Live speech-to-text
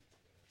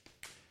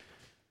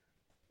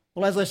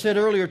Well, as I said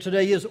earlier,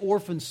 today is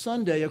Orphan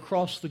Sunday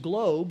across the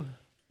globe,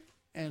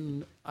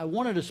 and I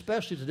wanted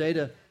especially today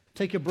to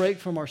take a break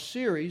from our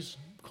series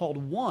called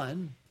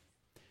One,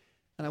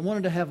 and I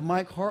wanted to have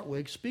Mike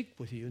Hartwig speak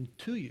with you and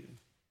to you.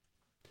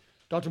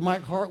 Dr.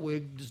 Mike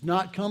Hartwig does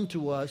not come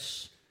to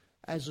us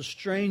as a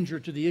stranger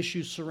to the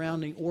issues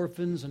surrounding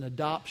orphans and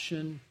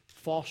adoption,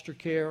 foster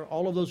care.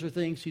 All of those are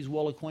things he's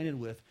well acquainted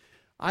with.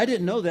 I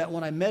didn't know that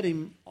when I met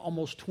him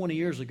almost 20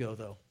 years ago,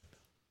 though.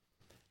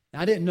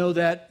 I didn't know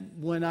that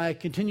when I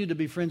continued to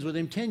be friends with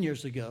him 10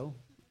 years ago.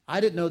 I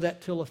didn't know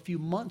that till a few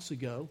months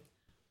ago.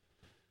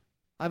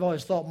 I've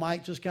always thought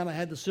Mike just kind of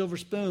had the silver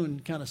spoon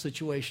kind of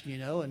situation,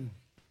 and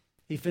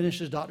he finished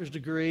his doctor's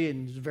degree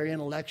and he's very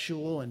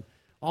intellectual and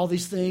all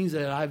these things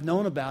that I've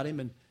known about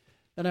him.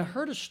 And I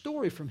heard a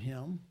story from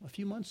him a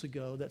few months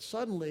ago that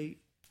suddenly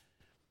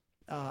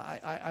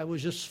I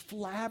was just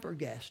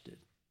flabbergasted.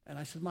 And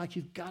I said, Mike,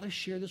 you've got to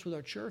share this with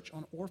our church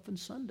on Orphan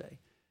Sunday.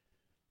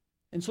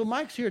 And so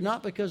Mike's here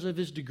not because of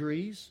his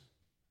degrees.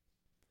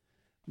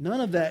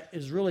 None of that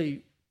is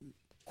really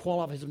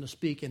qualifies him to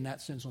speak in that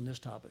sense on this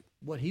topic.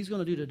 What he's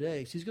going to do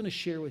today is he's going to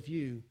share with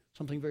you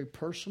something very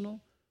personal,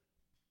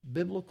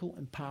 biblical,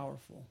 and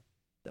powerful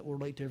that will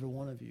relate to every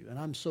one of you. And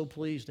I'm so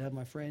pleased to have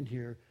my friend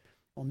here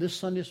on this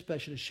Sunday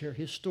especially to share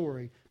his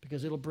story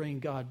because it'll bring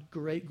God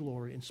great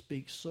glory and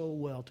speak so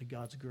well to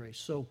God's grace.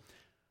 So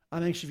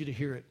I'm anxious for you to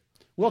hear it.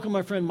 Welcome,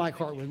 my friend Mike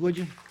Hartwig, would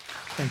you?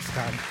 Thanks,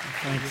 Todd.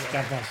 Thanks.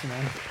 God bless you,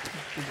 man.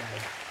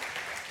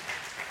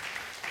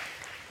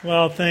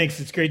 Well,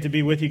 thanks. It's great to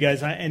be with you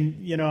guys. I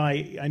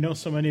know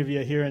so many of you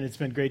here, and it's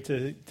been great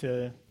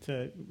to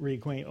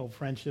reacquaint old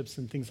friendships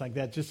and things like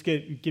that. Just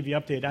give you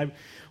an update. I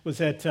was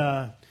at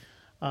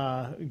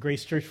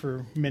Grace Church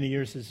for many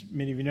years, as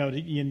many of you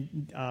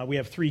know. We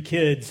have 3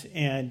 kids,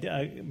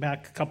 and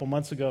back a couple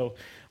months ago,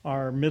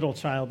 our middle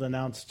child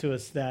announced to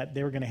us that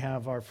they were going to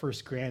have our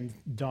first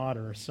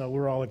granddaughter. So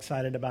we're all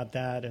excited about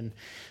that, and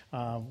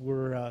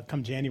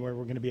come January,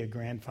 we're going to be a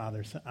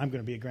grandfather. So I'm going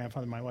to be a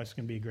grandfather. My wife's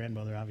going to be a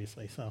grandmother,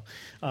 obviously. So,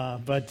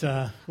 but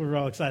we're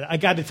all excited. I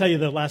got to tell you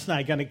that last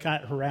night I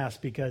got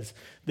harassed because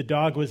the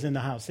dog was in the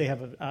house. They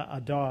have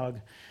a dog.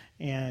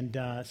 And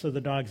so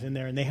the dog's in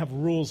there, and they have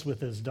rules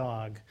with this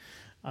dog.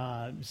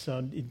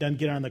 So it doesn't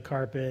get on the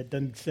carpet,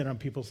 doesn't sit on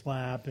people's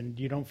lap, and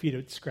you don't feed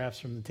it scraps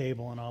from the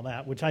table and all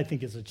that, which I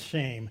think is a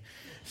shame.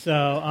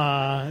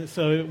 So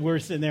we're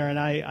sitting there, and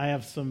I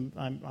have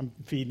I'm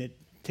feeding it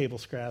table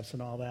scraps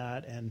and all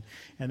that, and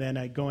then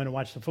I go in and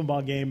watch the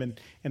football game,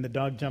 and the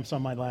dog jumps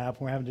on my lap.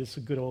 We're having just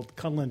a good old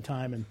cuddling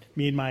time, and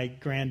me and my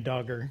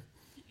granddogger.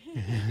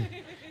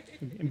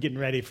 I'm getting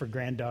ready for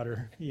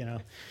granddaughter,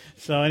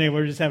 So anyway,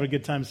 we're just having a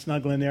good time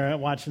snuggling there,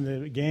 watching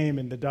the game,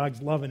 and the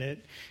dog's loving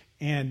it.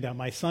 And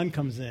my son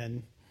comes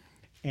in,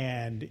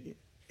 and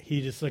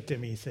he just looked at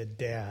me and said,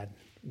 Dad,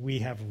 we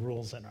have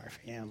rules in our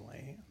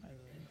family. I was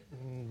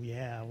like, oh,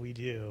 yeah, we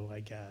do, I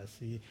guess.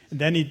 And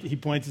then he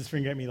points his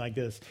finger at me like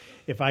this.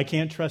 If I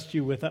can't trust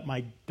you with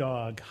my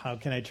dog, how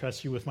can I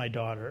trust you with my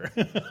daughter?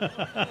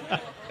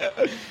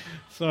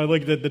 So I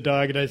looked at the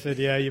dog, and I said,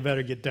 yeah, you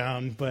better get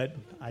down. But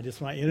I just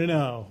want you to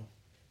know,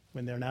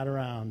 when they're not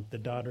around, the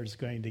daughter's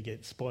going to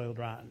get spoiled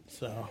rotten.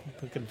 So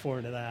looking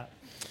forward to that.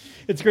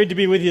 It's great to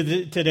be with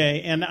you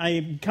today. And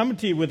I'm coming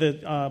to you with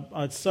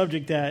a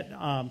subject that,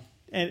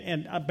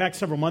 back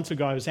several months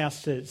ago, I was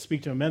asked to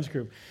speak to a men's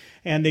group.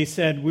 And they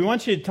said, we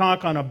want you to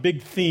talk on a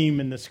big theme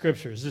in the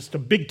Scriptures, just a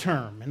big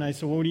term. And I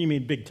said, well, what do you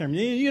mean big term?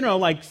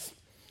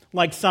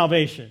 Like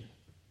salvation.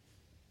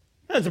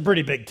 That's a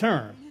pretty big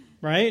term,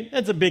 right?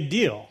 That's a big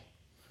deal.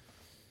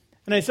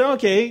 And I said,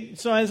 okay.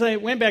 So as I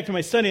went back to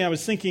my study, I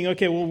was thinking,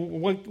 okay, well,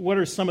 what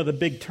are some of the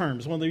big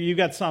terms? Well, you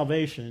got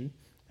salvation.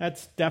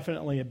 That's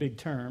definitely a big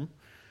term,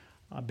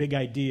 a big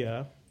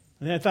idea.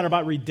 And then I thought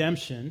about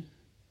redemption.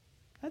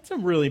 That's a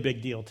really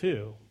big deal,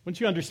 too. Once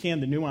you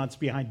understand the nuance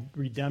behind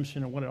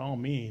redemption and what it all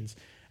means,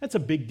 that's a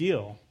big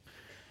deal.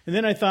 And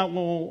then I thought,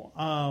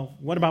 well,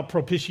 what about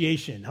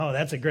propitiation? Oh,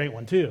 that's a great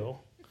one, too.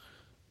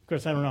 Of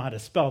course, I don't know how to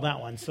spell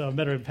that one, so I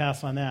better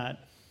pass on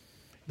that.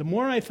 The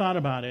more I thought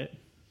about it,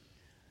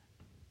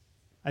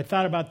 I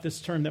thought about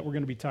this term that we're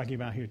going to be talking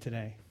about here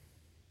today.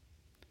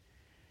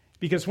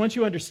 Because once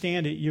you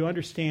understand it, you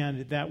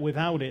understand that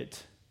without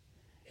it,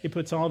 it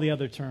puts all the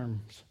other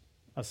terms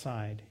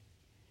aside.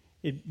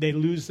 They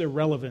lose their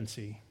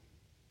relevancy.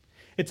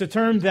 It's a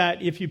term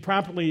that if you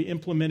properly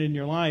implement in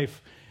your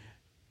life,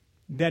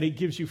 that it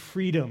gives you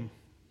freedom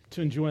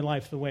to enjoy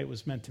life the way it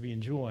was meant to be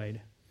enjoyed.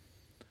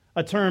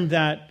 A term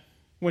that,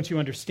 once you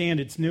understand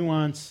its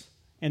nuance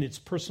and its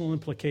personal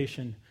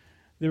implication,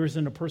 there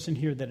isn't a person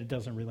here that it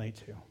doesn't relate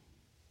to.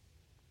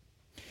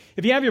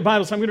 If you have your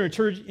Bibles, I'm going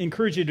to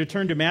encourage you to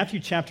turn to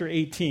Matthew chapter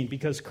 18,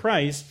 because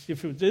Christ,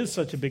 if it is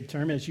such a big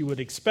term as you would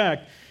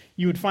expect,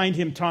 you would find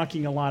him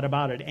talking a lot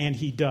about it, and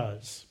he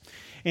does.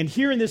 And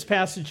here in this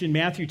passage in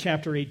Matthew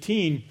chapter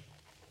 18,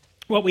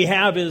 what we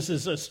have is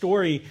a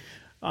story.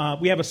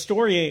 We have a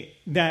story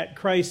that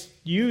Christ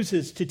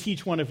uses to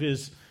teach one of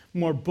his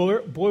more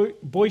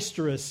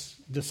boisterous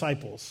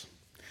disciples.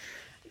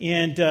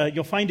 And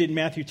you'll find it in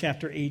Matthew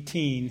chapter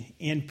 18.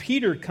 And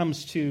Peter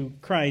comes to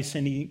Christ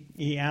and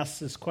he asks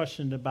this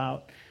question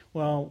about,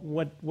 well,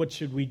 what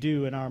should we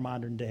do in our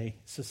modern day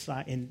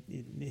society,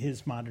 in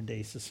his modern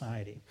day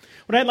society?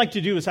 What I'd like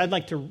to do is I'd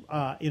like to,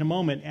 in a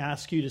moment,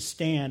 ask you to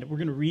stand. We're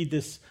going to read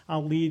this.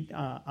 I'll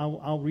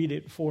read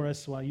it for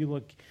us while you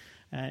look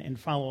and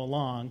follow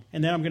along.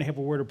 And then I'm going to have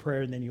a word of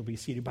prayer, and then you'll be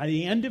seated. By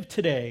the end of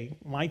today,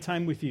 my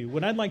time with you,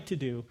 what I'd like to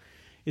do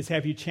is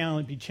have you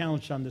be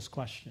challenged on this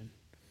question.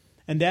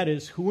 And that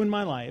is, who in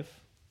my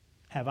life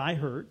have I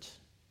hurt,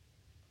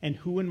 and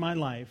who in my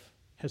life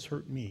has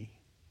hurt me?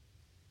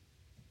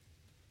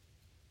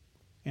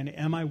 And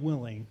am I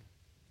willing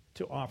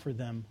to offer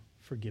them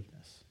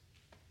forgiveness?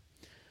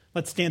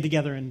 Let's stand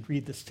together and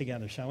read this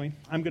together, shall we?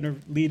 I'm going to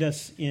lead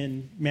us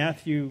in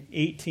Matthew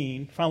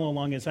 18. Follow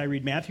along as I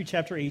read Matthew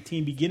chapter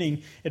 18,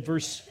 beginning at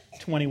verse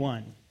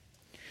 21.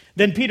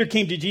 Then Peter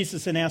came to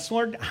Jesus and asked,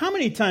 Lord, how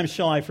many times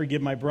shall I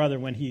forgive my brother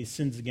when he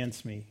sins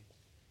against me?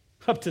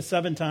 Up to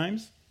 7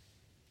 times?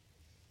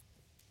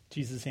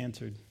 Jesus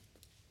answered,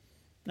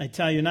 I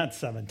tell you, not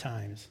 7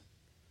 times,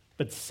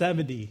 but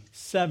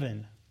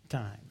 77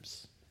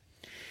 times.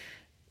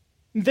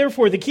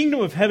 Therefore, the kingdom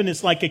of heaven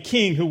is like a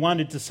king who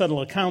wanted to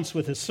settle accounts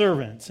with his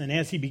servants. And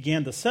as he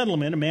began the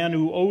settlement, a man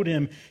who owed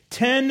him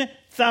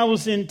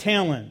 10,000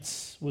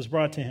 talents was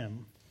brought to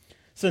him.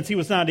 Since he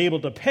was not able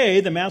to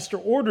pay, the master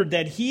ordered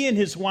that he and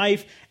his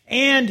wife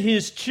and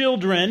his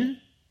children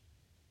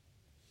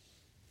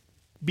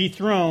be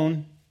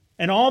thrown,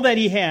 and all that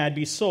he had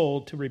be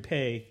sold to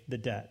repay the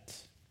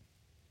debt.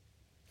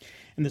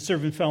 And the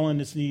servant fell on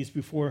his knees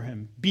before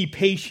him. Be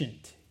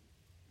patient,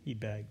 he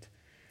begged,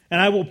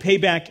 and I will pay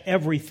back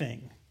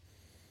everything.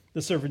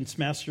 The servant's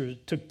master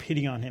took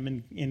pity on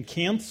him and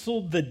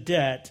canceled the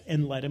debt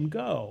and let him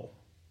go.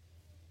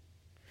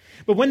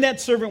 But when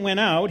that servant went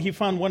out, he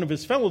found one of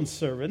his fellow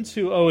servants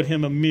who owed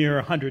him a mere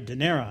 100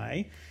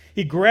 denarii.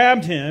 He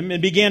grabbed him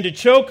and began to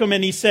choke him,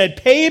 and he said,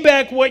 Pay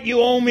back what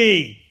you owe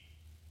me.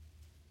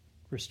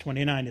 Verse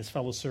 29, his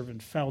fellow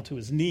servant fell to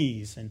his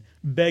knees and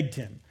begged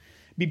him,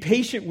 Be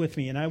patient with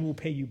me, and I will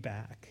pay you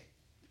back.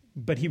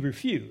 But he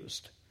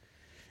refused.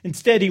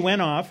 Instead, he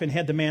went off and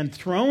had the man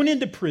thrown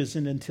into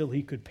prison until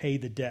he could pay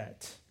the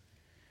debt.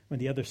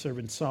 When the other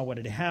servants saw what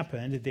had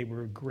happened, they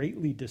were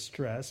greatly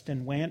distressed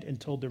and went and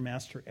told their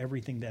master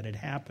everything that had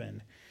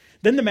happened.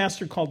 Then the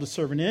master called the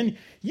servant in.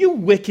 You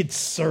wicked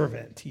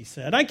servant, he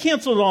said. I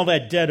canceled all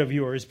that debt of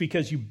yours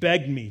because you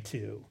begged me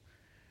to.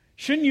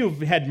 Shouldn't you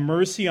have had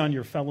mercy on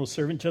your fellow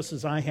servant just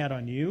as I had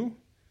on you?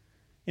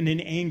 And in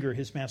anger,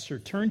 his master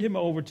turned him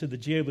over to the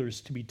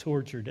jailers to be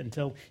tortured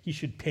until he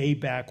should pay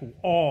back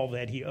all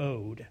that he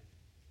owed.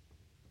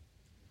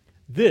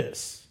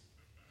 This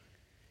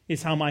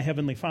is how my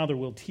heavenly Father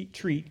will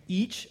treat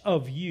each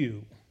of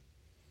you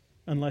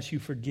unless you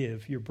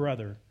forgive your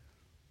brother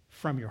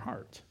from your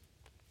heart.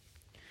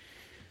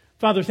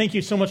 Father, thank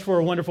you so much for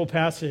a wonderful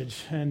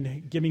passage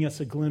and giving us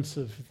a glimpse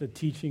of the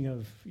teaching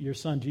of your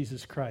Son,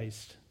 Jesus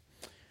Christ.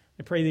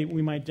 I pray that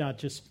we might not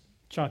just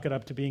chalk it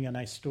up to being a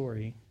nice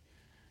story,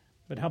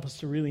 but help us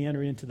to really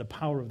enter into the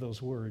power of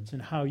those words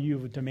and how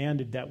you've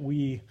demanded that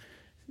we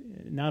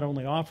not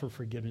only offer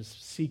forgiveness,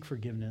 seek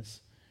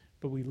forgiveness,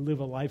 but we live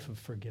a life of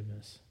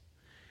forgiveness.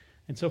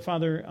 And so,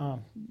 Father,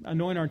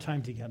 anoint our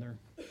time together.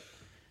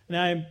 And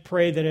I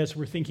pray that as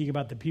we're thinking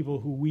about the people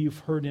who we've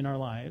hurt in our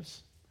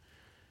lives,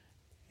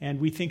 and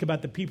we think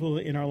about the people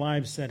in our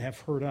lives that have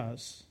hurt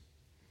us,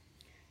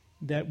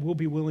 that we'll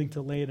be willing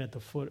to lay it at the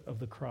foot of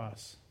the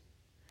cross.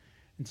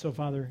 And so,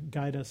 Father,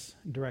 guide us,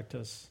 direct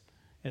us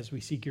as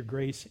we seek your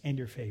grace and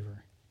your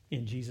favor.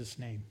 In Jesus'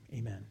 name,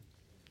 amen.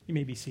 You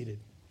may be seated.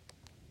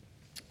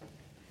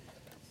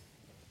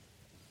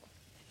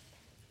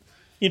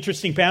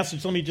 Interesting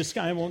passage.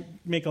 I won't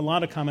make a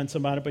lot of comments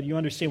about it, but you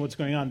understand what's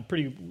going on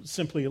pretty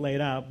simply laid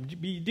out.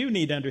 You do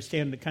need to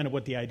understand kind of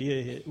what the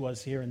idea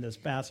was here in this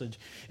passage.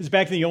 Is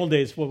back in the old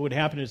days, what would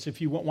happen is if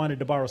you wanted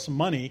to borrow some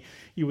money,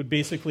 you would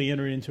basically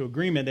enter into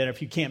agreement that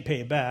if you can't pay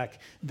it back,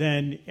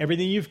 then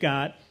everything you've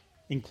got,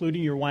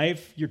 including your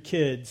wife, your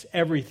kids,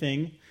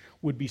 everything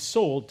would be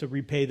sold to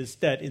repay this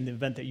debt in the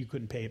event that you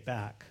couldn't pay it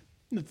back.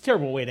 It's a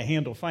terrible way to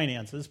handle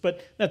finances,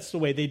 but that's the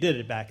way they did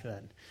it back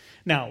then.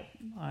 Now,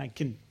 I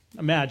can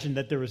imagine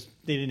that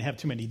they didn't have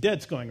too many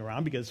debts going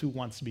around because who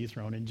wants to be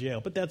thrown in jail?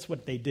 But that's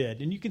what they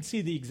did. And you can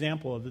see the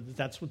example of it.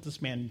 That's what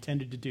this man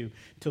intended to do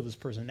to this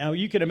person. Now,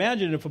 you can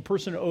imagine if a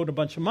person owed a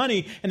bunch of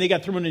money and they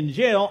got thrown in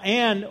jail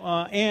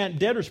and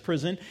debtor's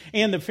prison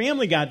and the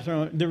family got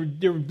thrown,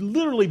 there would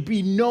literally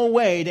be no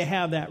way to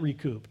have that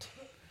recouped.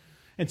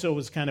 And so it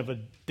was kind of a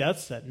death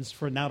sentence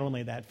for not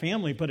only that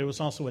family, but it was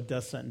also a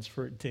death sentence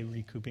to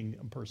recouping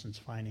a person's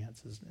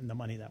finances and the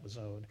money that was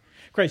owed.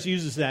 Christ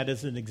uses that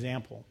as an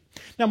example.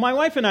 Now, my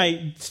wife and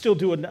I still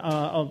do a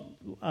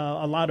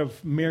lot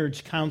of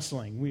marriage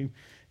counseling.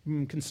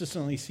 We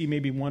consistently see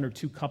maybe 1 or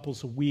 2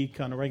 couples a week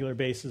on a regular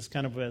basis,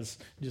 kind of as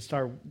just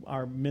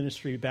our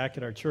ministry back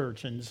at our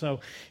church. And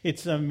so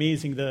it's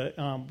amazing.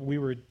 We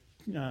were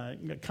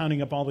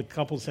counting up all the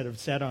couples that have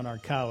sat on our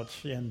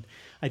couch, and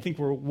I think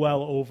we're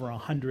well over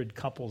 100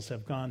 couples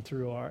have gone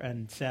through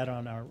and sat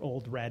on our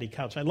old ratty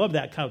couch. I love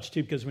that couch,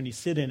 too, because when you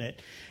sit in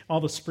it, all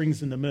the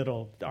springs in the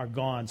middle are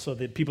gone, so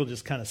that people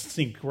just kind of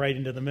sink right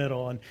into the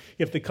middle. And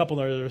if the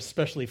couple are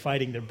especially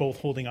fighting, they're both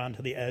holding on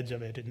to the edge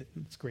of it, and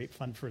it's great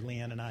fun for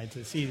Leanne and I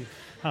to see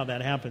how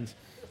that happens.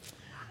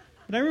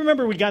 But I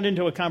remember we got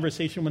into a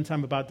conversation one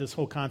time about this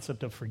whole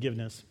concept of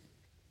forgiveness.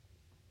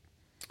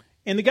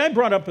 And the guy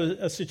brought up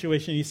a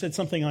situation. He said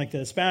something like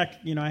this. I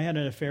had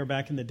an affair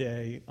back in the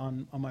day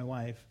on my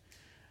wife.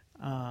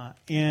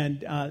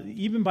 And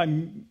even by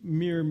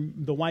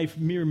the wife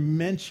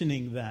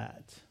mentioning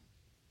that,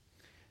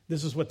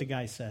 this is what the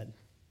guy said.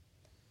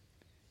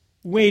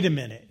 Wait a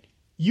minute.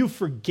 You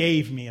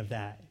forgave me of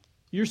that.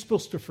 You're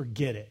supposed to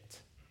forget it.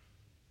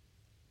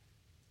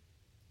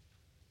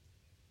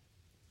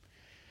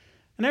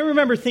 And I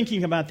remember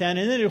thinking about that,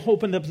 and then it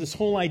opened up this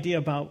whole idea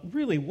about,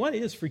 really, what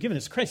is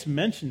forgiveness? Christ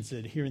mentions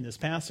it here in this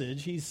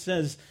passage. He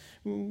says,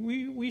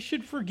 we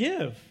should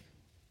forgive.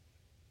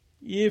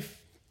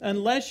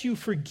 Unless you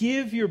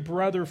forgive your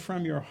brother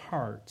from your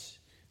heart,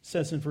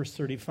 says in verse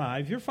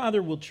 35, your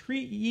Father will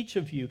treat each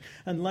of you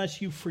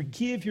unless you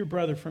forgive your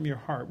brother from your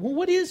heart. Well,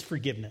 what is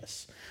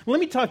forgiveness? Well, let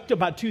me talk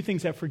about two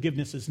things that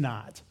forgiveness is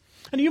not.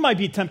 And you might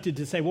be tempted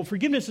to say, well,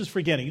 forgiveness is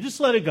forgetting. Just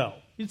let it go.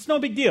 It's no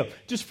big deal.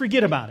 Just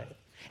forget about it.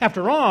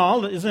 After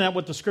all, isn't that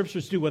what the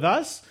Scriptures do with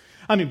us?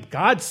 I mean,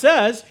 God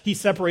says He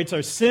separates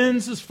our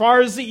sins as far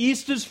as the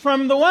east is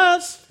from the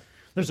west.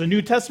 There's a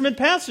New Testament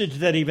passage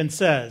that even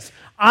says,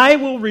 I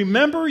will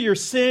remember your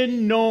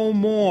sin no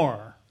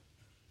more.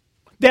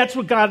 That's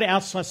what God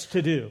asks us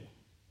to do.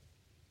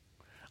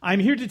 I'm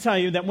here to tell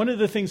you that one of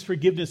the things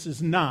forgiveness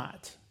is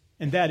not,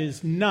 and that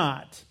is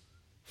not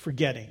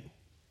forgetting.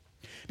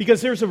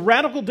 Because there's a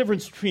radical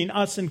difference between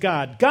us and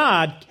God.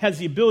 God has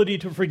the ability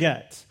to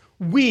forget.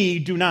 We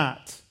do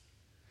not.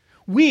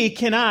 We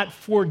cannot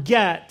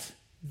forget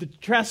the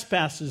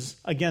trespasses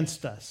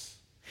against us.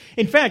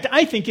 In fact,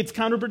 I think it's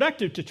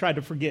counterproductive to try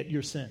to forget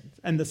your sins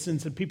and the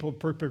sins that people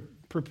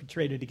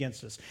perpetrated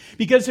against us.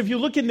 Because if you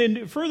look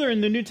further in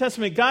the New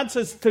Testament, God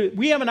says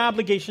we have an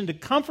obligation to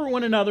comfort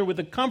one another with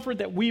the comfort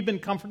that we've been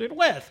comforted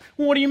with.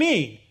 Well, what do you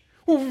mean?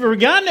 Well, we've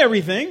forgotten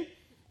everything.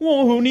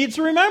 Well, who needs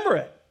to remember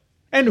it?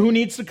 And who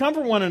needs to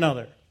comfort one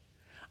another?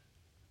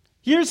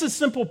 Here's a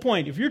simple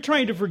point. If you're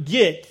trying to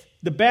forget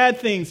the bad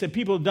things that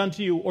people have done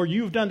to you or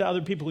you've done to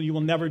other people, you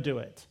will never do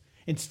it.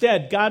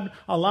 Instead, God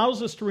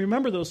allows us to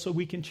remember those so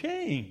we can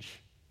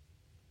change.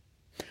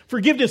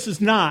 Forgiveness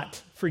is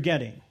not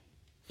forgetting.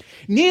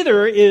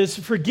 Neither is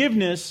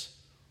forgiveness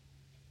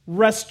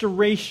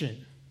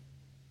restoration,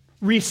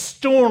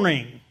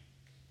 restoring.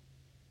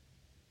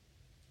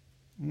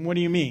 What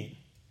do you mean?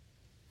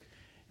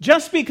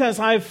 Just because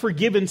I've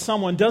forgiven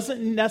someone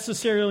doesn't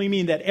necessarily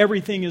mean that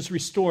everything is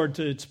restored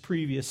to its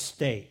previous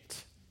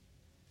state.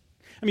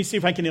 Let me see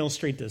if I can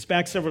illustrate this.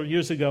 Back several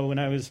years ago when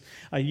I was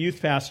a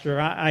youth pastor,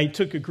 I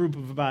took a group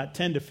of about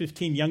 10 to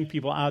 15 young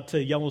people out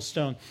to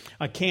Yellowstone,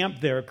 a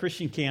camp there, a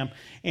Christian camp,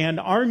 and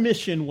our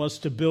mission was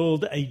to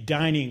build a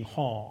dining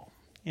hall.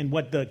 And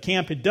what the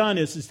camp had done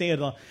is they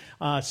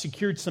had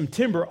secured some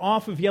timber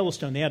off of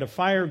Yellowstone. They had a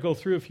fire go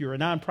through. If you were a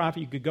nonprofit,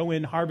 you could go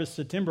in, harvest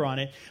the timber on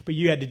it, but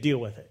you had to deal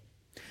with it.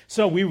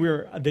 So we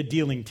were the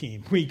dealing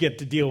team. We get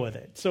to deal with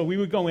it. So we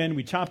would go in,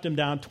 we chopped them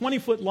down,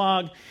 20-foot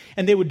log,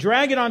 and they would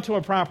drag it onto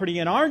our property.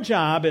 And our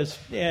job as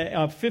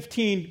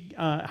 15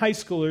 high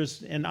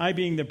schoolers, and I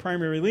being the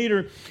primary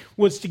leader,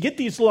 was to get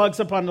these logs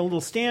up on a little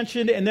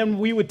stanchion, and then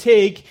we would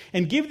take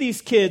and give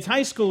these kids,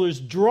 high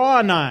schoolers,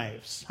 draw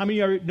knives. How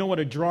many of you know what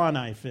a draw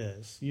knife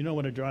is? You know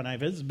what a draw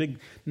knife is? A big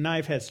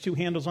knife has two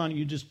handles on it.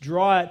 You just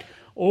draw it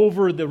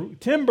over the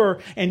timber,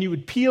 and you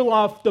would peel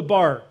off the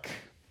bark.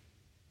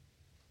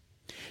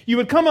 You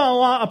would come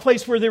a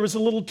place where there was a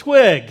little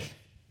twig,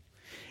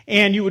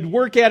 and you would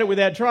work at it with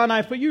that draw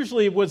knife, but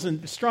usually it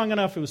wasn't strong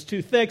enough, it was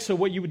too thick, so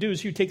what you would do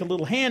is you take a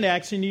little hand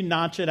axe and you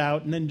notch it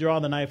out and then draw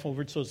the knife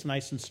over it so it's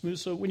nice and smooth,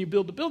 so when you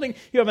build the building,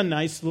 you have a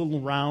nice little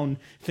round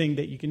thing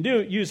that you can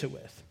use it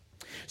with.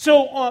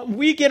 So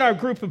we get our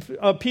group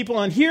of people,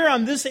 and here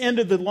on this end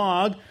of the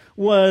log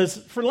was,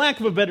 for lack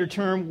of a better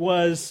term,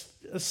 was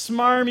a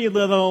smarmy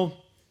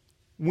little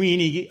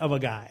weenie of a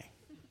guy.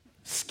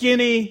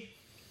 Skinny,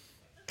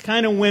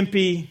 kind of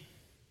wimpy,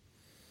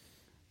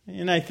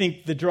 and I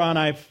think the draw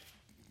knife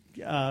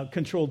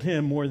controlled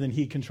him more than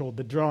he controlled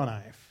the draw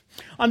knife.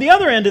 On the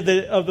other end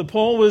of the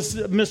pole was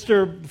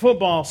Mr.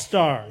 Football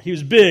Star. He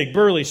was big,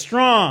 burly,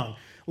 strong,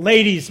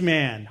 ladies'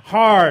 man,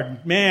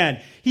 hard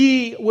man.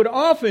 He would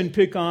often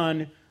pick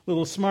on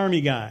little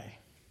smarmy guy.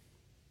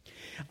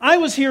 I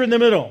was here in the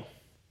middle.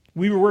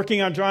 We were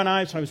working on draw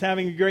knives. I was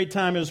having a great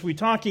time as we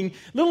talking.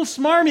 Little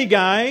smarmy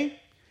guy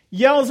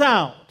yells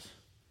out,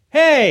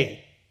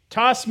 "Hey,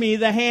 toss me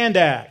the hand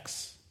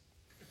axe."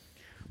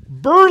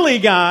 Burly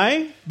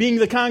guy, being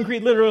the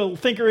concrete literal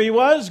thinker he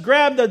was,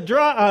 grabbed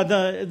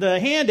the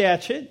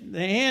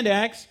hand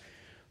axe,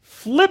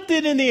 flipped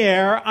it in the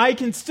air. I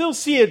can still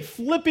see it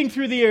flipping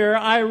through the air.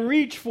 I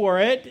reach for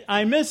it.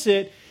 I miss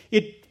it.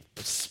 It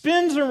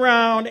spins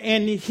around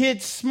and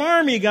hits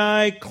Smarmy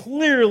Guy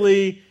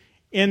clearly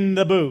in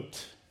the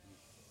boot.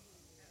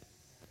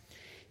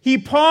 He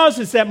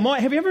pauses that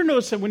moment. Have you ever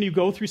noticed that when you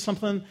go through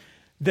something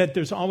that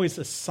there's always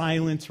a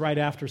silence right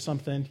after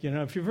something? You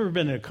know, if you've ever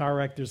been in a car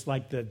wreck, there's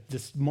like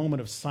this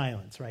moment of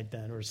silence right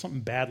then, or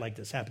something bad like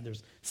this happened.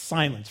 There's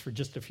silence for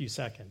just a few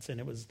seconds. And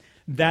it was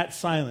that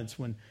silence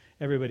when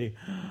everybody,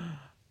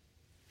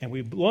 and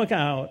we look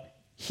out,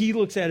 he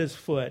looks at his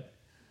foot,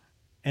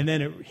 and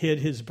then it hit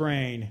his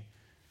brain.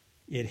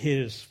 It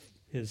hit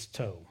his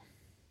toe.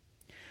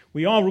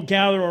 We all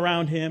gather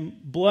around him.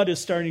 Blood is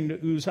starting to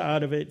ooze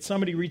out of it.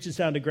 Somebody reaches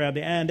down to grab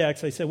the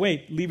index. I said,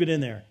 wait, leave it in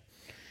there.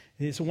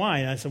 And he said, why?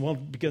 And I said, well,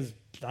 because,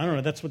 I don't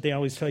know, that's what they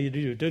always tell you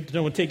to do.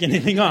 Don't take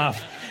anything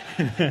off.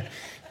 And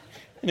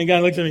the guy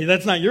looks at me,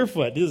 that's not your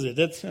foot, is it?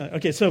 That's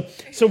okay, so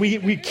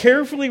we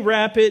carefully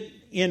wrap it,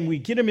 and we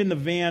get him in the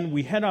van.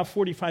 We head off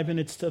 45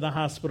 minutes to the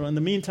hospital. In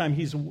the meantime,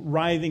 he's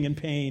writhing in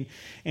pain,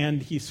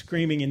 and he's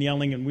screaming and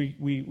yelling, and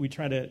we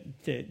try to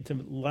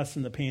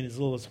lessen the pain as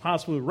little as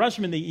possible. We rush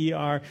him in the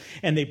ER,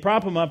 and they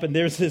prop him up, and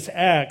there's this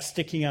axe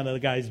sticking out of the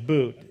guy's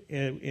boot,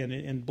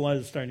 and blood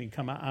is starting to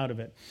come out of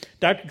it.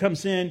 Doctor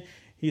comes in.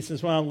 He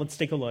says, well, let's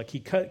take a look. He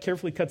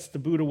carefully cuts the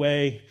boot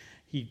away.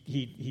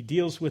 He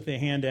deals with the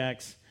hand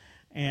axe,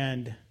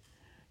 and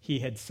he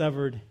had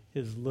severed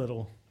his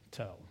little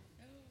toe.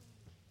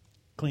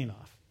 Clean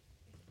off.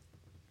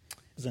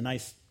 It was a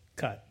nice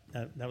cut.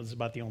 That was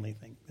about the only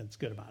thing that's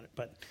good about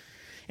it.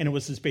 And it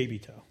was his baby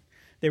toe.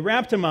 They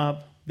wrapped him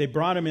up. They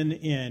brought him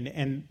in,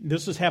 and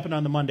this was happened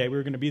on the Monday. We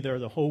were going to be there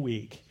the whole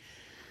week.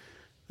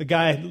 The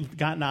guy had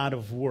gotten out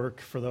of work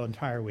for the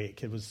entire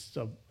week. It was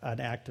an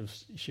act of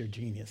sheer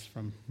genius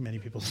from many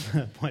people's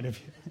point of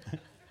view.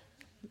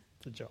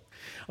 It's a joke.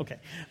 Okay.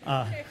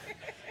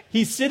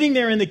 He's sitting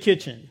there in the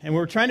kitchen, and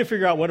we're trying to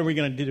figure out what are we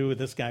going to do with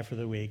this guy for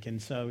the week.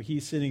 And so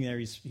he's sitting there.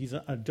 He's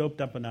doped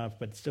up enough,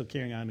 but still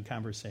carrying on the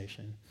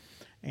conversation.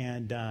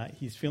 And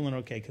he's feeling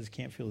okay because he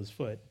can't feel his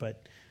foot.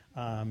 But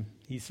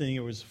he's sitting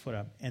there with his foot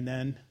up. And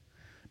then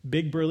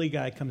big burly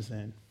guy comes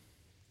in.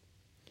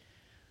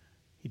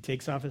 He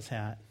takes off his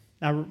hat.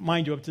 Now,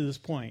 mind you, up to this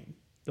point,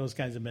 those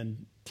guys have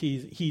been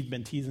he'd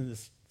been teasing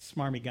this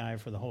smarmy guy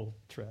for the whole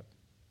trip.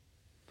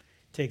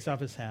 Takes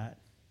off his hat,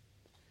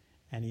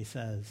 and he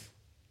says,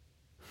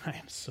 I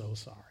am so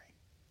sorry.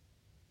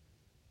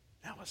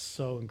 That was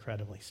so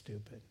incredibly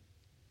stupid.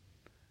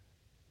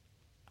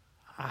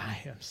 I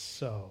am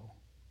so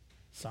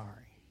sorry.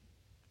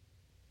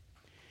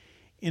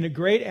 In a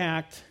great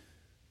act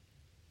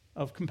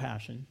of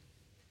compassion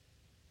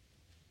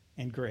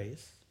and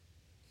grace,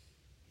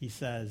 he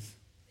says,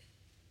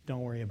 don't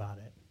worry about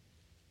it.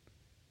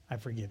 I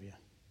forgive you.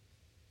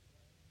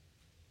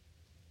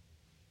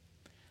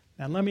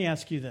 Now let me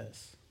ask you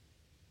this.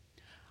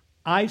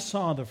 I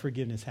saw the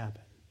forgiveness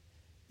happen.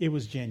 It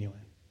was genuine.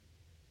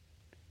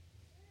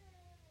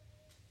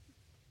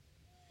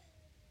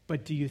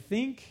 But do you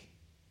think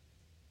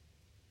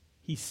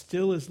he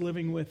still is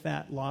living with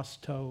that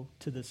lost toe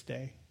to this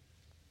day?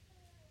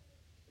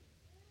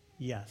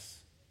 Yes.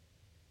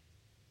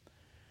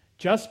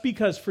 Just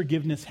because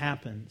forgiveness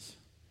happens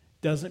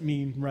doesn't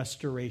mean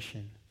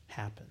restoration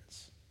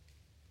happens.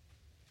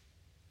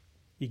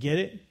 You get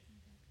it?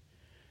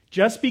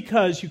 Just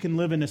because you can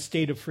live in a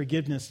state of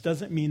forgiveness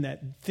doesn't mean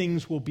that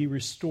things will be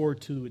restored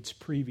to its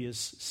previous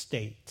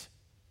state.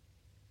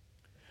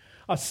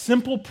 A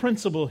simple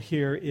principle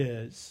here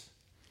is,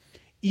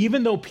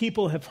 even though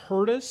people have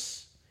hurt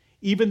us,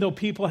 even though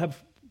people have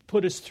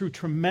put us through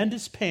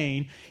tremendous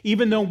pain,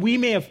 even though we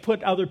may have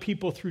put other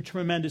people through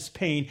tremendous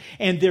pain,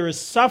 and there is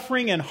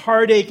suffering and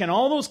heartache and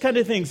all those kind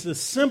of things, the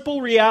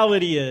simple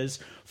reality is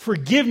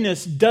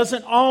forgiveness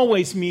doesn't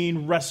always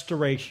mean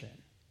restoration.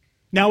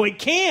 Now it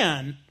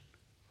can,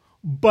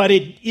 but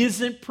it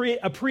isn't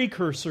a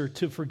precursor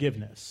to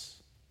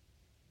forgiveness.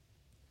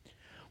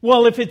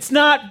 Well, if it's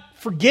not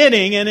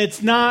forgetting and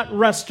it's not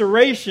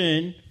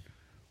restoration,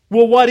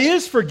 well, what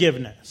is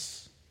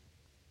forgiveness?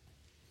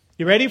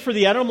 You ready for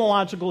the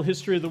etymological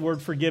history of the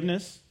word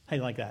forgiveness? How do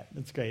you like that?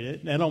 That's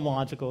great.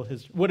 Etymological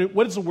history.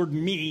 What does the word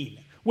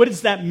mean? What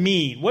does that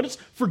mean? What does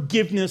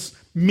forgiveness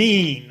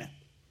mean?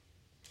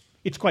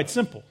 It's quite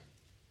simple.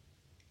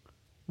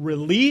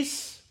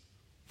 Release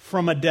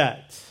from a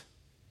debt.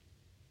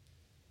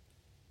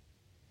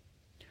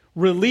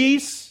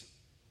 Release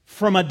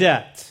from a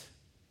debt.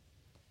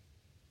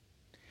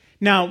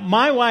 Now,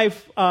 my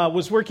wife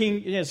was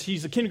working, yes,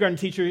 she's a kindergarten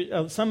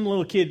teacher. Some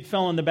little kid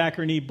fell on the back of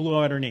her knee, blew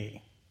out her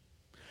knee.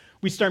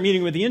 We start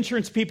meeting with the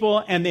insurance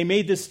people, and they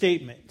made this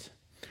statement.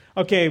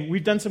 Okay,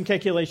 we've done some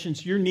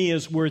calculations. Your knee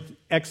is worth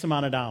X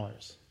amount of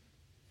dollars.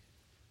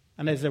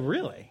 And I said,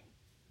 really?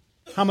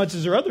 How much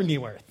is her other knee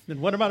worth?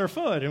 And what about her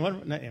foot? And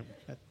what?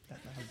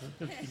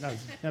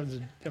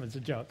 That was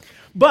a joke.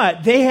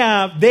 But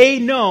they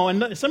know,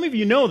 and some of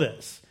you know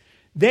this,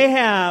 they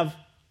have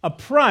a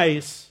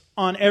price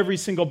on every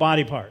single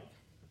body part.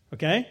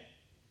 Okay?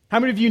 How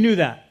many of you knew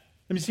that?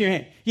 Let me see your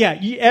hand. Yeah,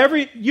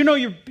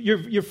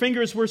 your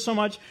finger is worth so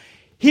much.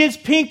 His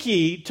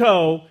pinky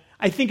toe,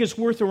 I think, is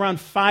worth around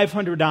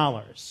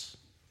 $500.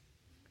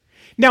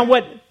 Now,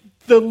 what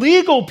the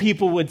legal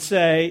people would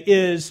say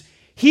is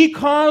he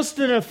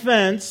caused an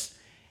offense,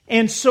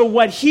 and so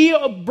what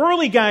a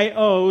burly guy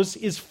owes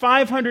is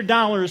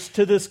 $500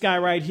 to this guy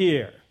right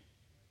here.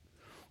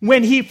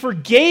 When he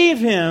forgave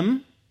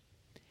him,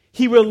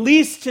 he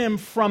released him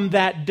from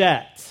that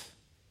debt.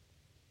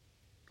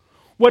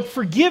 What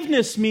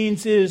forgiveness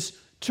means is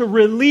to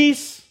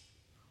release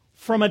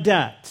from a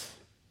debt.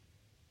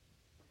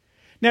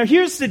 Now,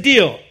 here's the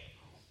deal.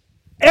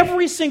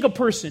 Every single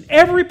person,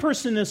 every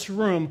person in this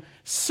room,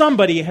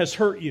 somebody has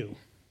hurt you.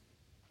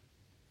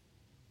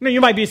 Now,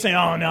 you might be saying,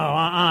 oh,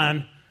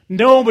 no,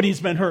 nobody's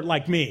been hurt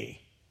like me.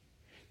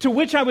 To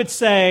which I would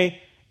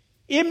say,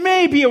 it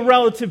may be a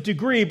relative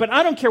degree, but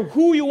I don't care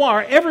who you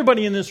are,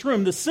 everybody in this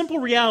room, the simple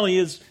reality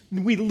is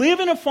we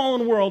live in a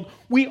fallen world.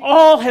 We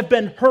all have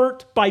been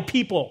hurt by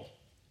people.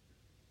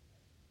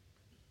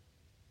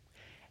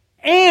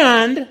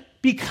 And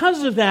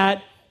because of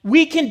that,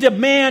 we can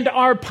demand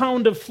our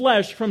pound of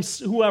flesh from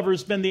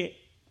whoever's been the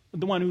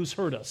one who's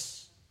hurt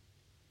us.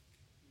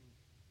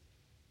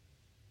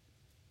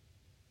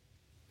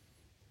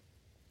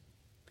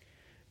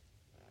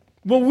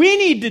 What we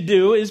need to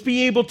do is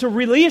be able to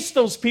release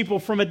those people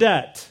from a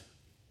debt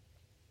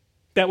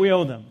that we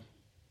owe them.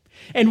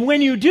 And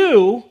when you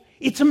do,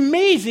 it's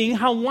amazing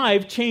how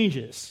life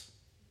changes.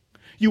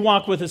 You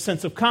walk with a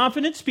sense of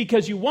confidence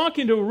because you walk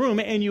into a room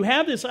and you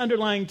have this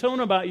underlying tone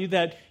about you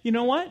that, you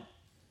know what?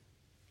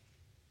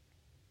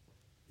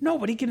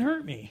 Nobody can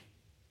hurt me.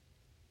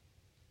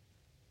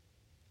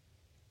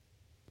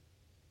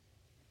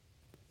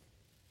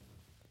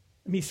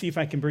 Let me see if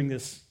I can bring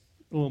this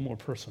a little more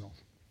personal.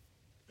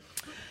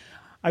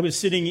 I was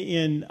sitting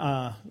in,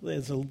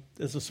 as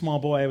a small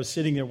boy, I was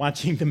sitting there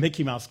watching the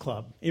Mickey Mouse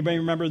Club. Anybody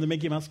remember the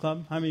Mickey Mouse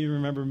Club? How many of you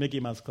remember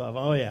Mickey Mouse Club?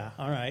 Oh, yeah,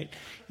 all right.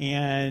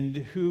 And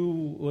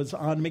who was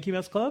on Mickey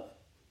Mouse Club?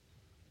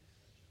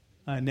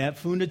 Annette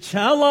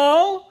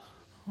Funicello.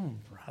 Oh,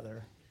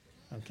 brother.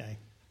 Okay.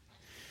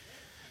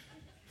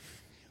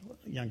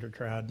 Younger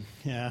crowd,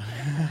 yeah.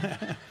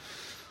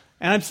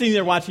 And I'm sitting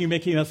there watching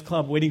Mickey Mouse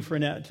Club, waiting for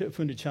Annette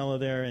Funicello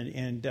there,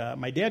 and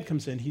my dad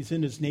comes in. He's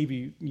in his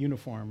Navy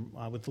uniform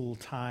with the little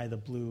tie, the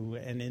blue,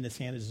 and in his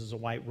hand is a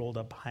white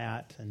rolled-up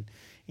hat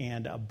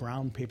and a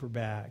brown paper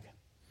bag.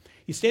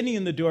 He's standing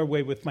in the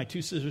doorway with my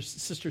two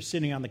sisters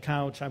sitting on the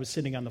couch. I was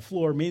sitting on the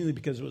floor, mainly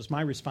because it was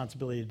my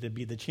responsibility to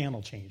be the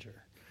channel changer.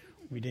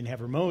 We didn't have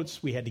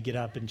remotes. We had to get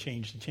up and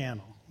change the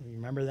channel. You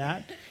remember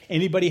that?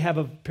 Anybody have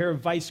a pair of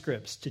vice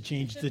grips to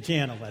change the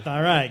channel with?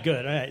 All right,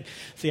 good. All right.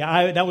 See,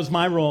 that was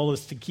my role,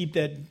 is to keep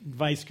that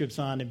vice grips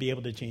on and be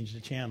able to change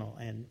the channel.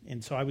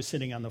 And so I was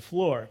sitting on the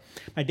floor.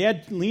 My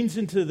dad leans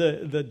into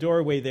the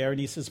doorway there, and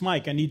he says,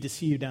 Mike, I need to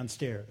see you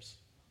downstairs.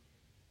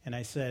 And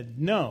I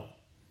said, no.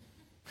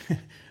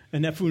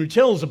 And that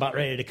Funicello's about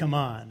ready to come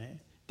on.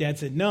 Dad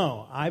said,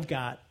 no, I've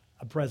got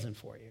a present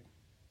for you.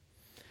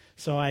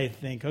 So I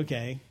think,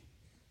 okay,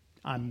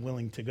 I'm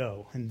willing to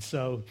go. And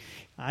so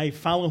I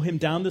follow him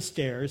down the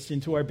stairs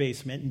into our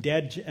basement, and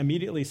Dad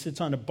immediately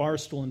sits on a bar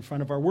stool in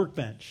front of our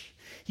workbench.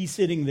 He's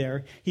sitting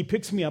there. He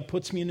picks me up,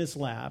 puts me in his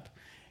lap.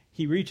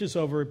 He reaches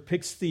over,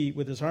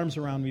 with his arms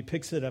around me,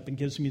 picks it up and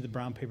gives me the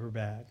brown paper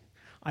bag.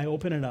 I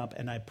open it up,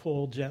 and I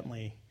pull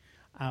gently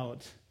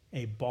out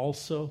a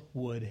balsa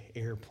wood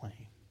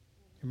airplane.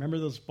 Remember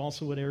those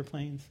balsa wood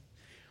airplanes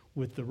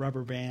with the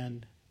rubber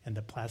band and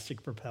the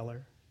plastic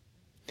propeller?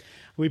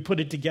 We put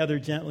it together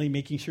gently,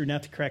 making sure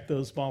not to crack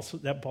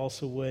that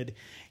balsa wood,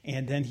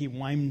 and then he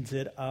winds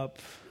it up,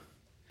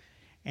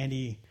 and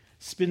he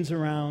spins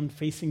around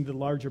facing the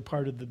larger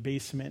part of the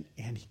basement,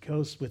 and he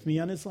goes with me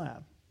on his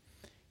lap.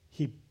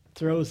 He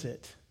throws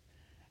it,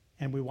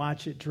 and we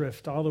watch it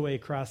drift all the way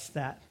across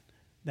that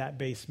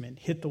basement,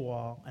 hit the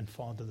wall, and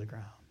fall to the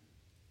ground.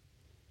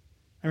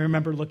 I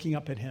remember looking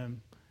up at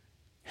him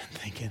and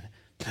thinking,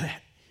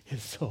 that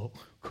is so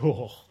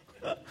cool.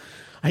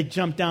 I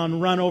jump down,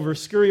 run over,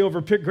 scurry over,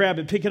 grab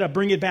it, pick it up,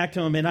 bring it back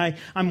to him, and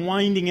I'm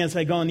winding as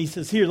I go, and he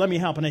says, here, let me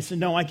help. And I said,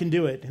 no, I can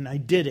do it. And I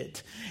did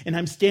it. And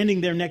I'm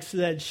standing there next to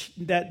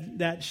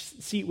that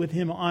seat with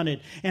him on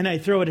it, and I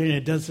throw it, and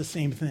it does the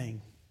same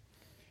thing.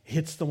 It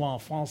hits the wall,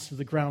 falls to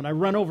the ground. I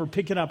run over,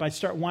 pick it up, I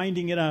start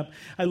winding it up.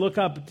 I look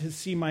up to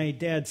see my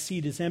dad's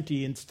seat is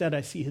empty. Instead,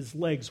 I see his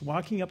legs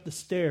walking up the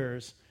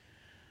stairs,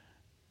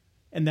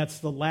 and that's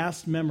the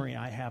last memory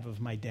I have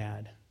of my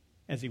dad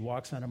as he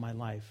walks out of my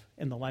life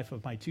and the life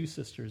of my two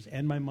sisters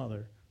and my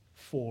mother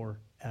forever.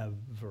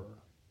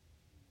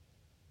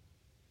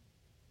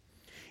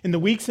 In the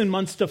weeks and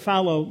months to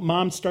follow,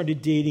 Mom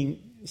started dating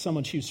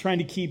someone. She was trying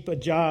to keep a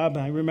job.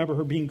 I remember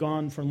her being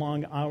gone for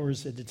long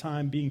hours at a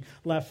time, being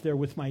left there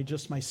with my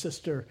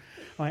sister,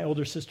 my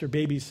older sister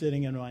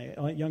babysitting, and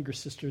my younger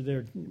sister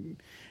there.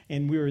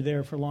 And we were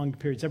there for long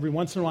periods. Every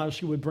once in a while,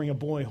 she would bring a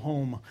boy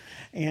home.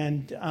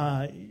 And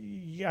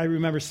I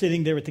remember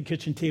sitting there at the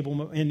kitchen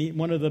table, and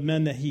one of the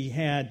men that she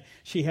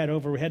had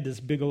over, had this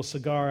big old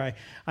cigar.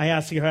 I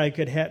asked her how I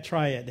could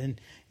try it,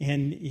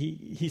 and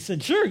he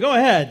said, sure, go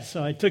ahead.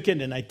 So I took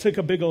it, and I took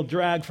a big old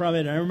drag from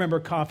it. And I remember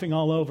coughing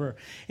all over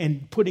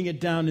and putting it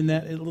down in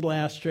that little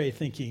ashtray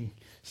thinking,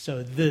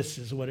 So this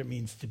is what it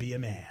means to be a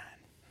man.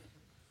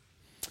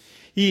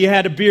 He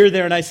had a beer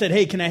there, and I said,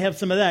 hey, can I have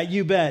some of that?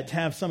 You bet,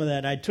 have some of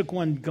that. I took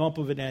one gulp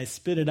of it, and I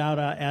spit it out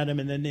at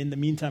him, and then in the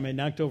meantime, I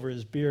knocked over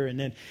his beer, and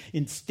then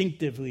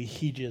instinctively,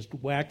 he just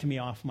whacked me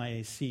off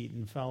my seat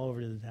and fell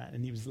over to that,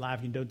 and he was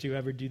laughing, don't you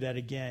ever do that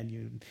again.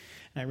 And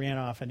I ran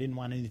off. I didn't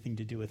want anything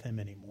to do with him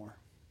anymore.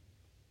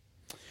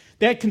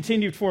 That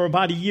continued for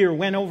about a year.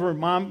 Went over,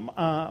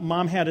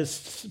 Mom had us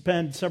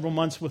spend several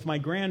months with my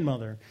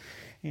grandmother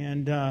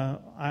and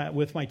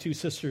with my two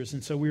sisters,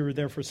 and so we were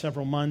there for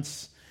several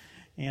months.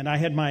 And I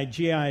had my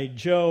G.I.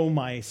 Joe,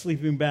 my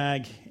sleeping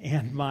bag,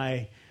 and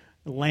my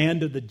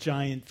Land of the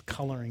Giants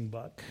coloring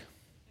book.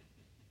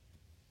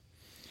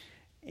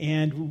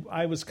 And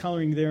I was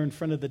coloring there in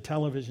front of the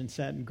television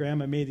set, and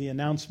Grandma made the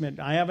announcement,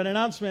 I have an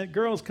announcement.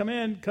 Girls, come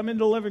into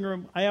the living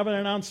room. I have an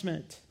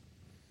announcement.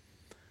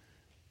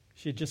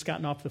 She had just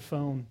gotten off the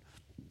phone.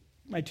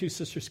 My two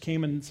sisters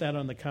came and sat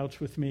on the couch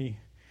with me,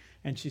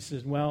 and she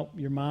said, well,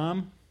 your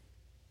mom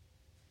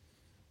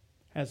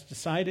has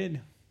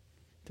decided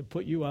to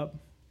put you up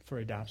for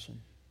adoption.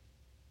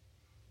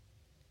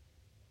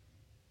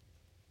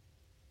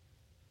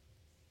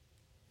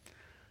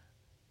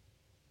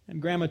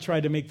 And Grandma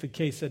tried to make the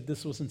case that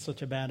this wasn't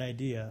such a bad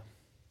idea.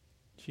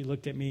 She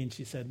looked at me and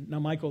she said, now,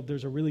 Michael,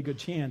 there's a really good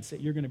chance that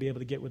you're going to be able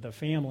to get with a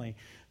family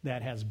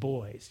that has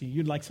boys.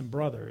 You'd like some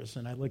brothers.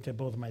 And I looked at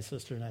both of my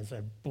sisters and I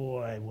said,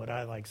 boy, would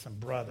I like some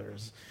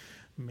brothers.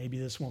 Maybe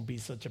this won't be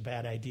such a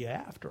bad idea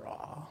after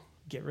all.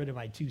 Get rid of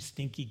my two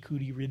stinky,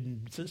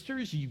 cootie-ridden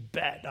sisters? You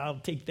bet. I'll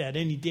take that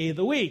any day of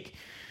the week.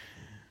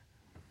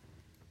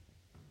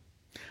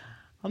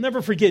 I'll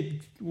never forget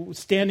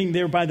standing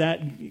there by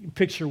that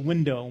picture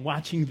window,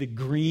 watching the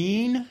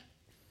green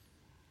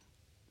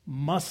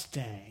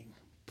Mustang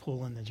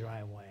pull in the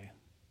driveway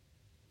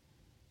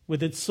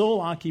with its sole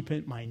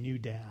occupant, my new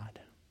dad.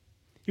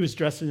 He was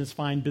dressed in his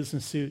fine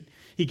business suit.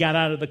 He got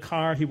out of the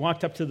car. He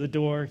walked up to the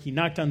door. He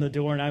knocked on the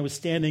door, and I was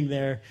standing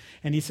there.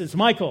 And he says,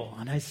 Michael.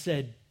 And I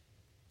said,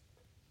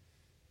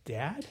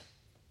 Dad?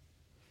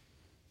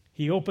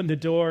 He opened the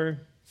door,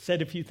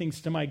 said a few things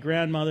to my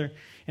grandmother,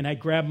 and I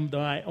grabbed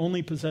my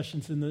only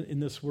possessions in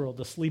this world,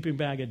 the sleeping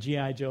bag, a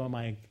G.I. Joe, and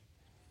my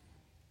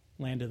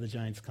Land of the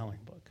Giants coloring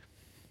book.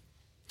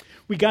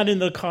 We got in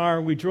the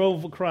car. We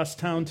drove across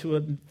town to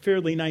a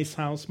fairly nice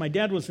house. My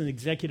dad was an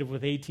executive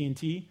with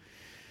AT&T,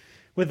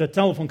 with a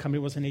telephone company.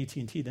 It wasn't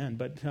AT&T then,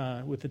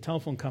 but with the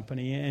telephone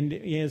company. And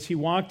as he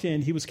walked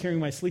in, he was carrying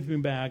my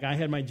sleeping bag. I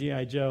had my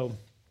G.I. Joe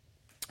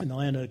and the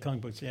Land of the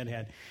Coloring Books Dad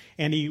had.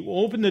 And he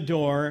opened the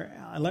door,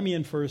 let me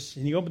in first,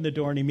 and he opened the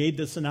door and he made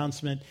this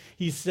announcement.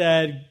 He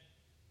said,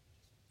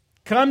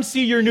 come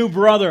see your new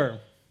brother.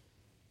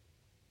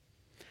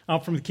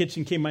 Out from the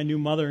kitchen came my new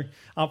mother.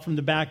 Out from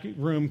the back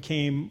room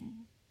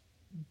came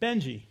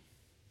Benji.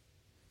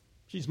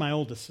 She's my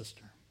oldest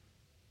sister.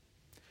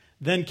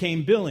 Then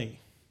came Billy,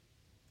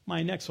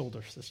 my next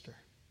older sister.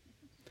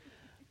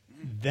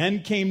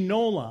 Then came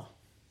Nola,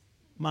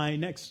 my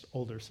next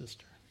older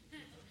sister.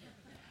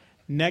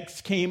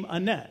 Next came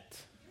Annette,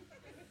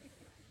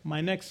 my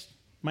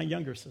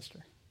younger sister.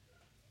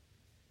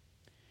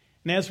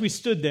 And as we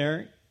stood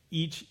there,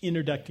 each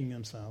introducing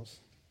themselves,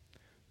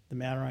 the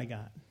matter I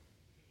got.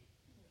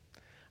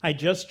 I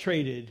just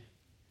traded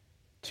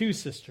 2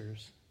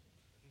 sisters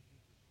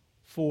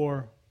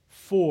for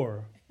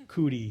 4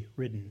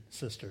 cootie-ridden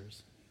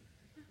sisters.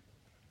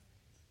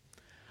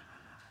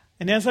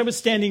 And as I was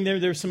standing there,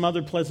 there's some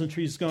other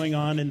pleasantries going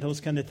on and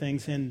those kind of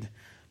things, and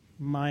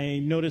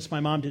noticed my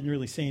mom didn't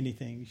really say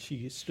anything.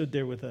 She stood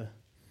there with a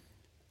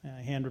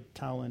hand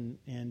towel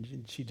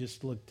and she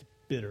just looked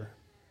bitter.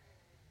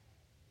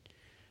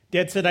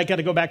 Dad said, I got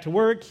to go back to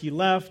work. He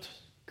left.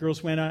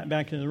 Girls went out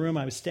back into the room.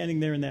 I was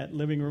standing there in that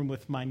living room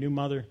with my new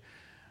mother,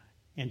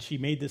 and she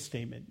made this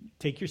statement,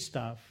 take your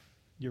stuff,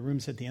 your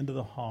room's at the end of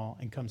the hall,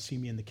 and come see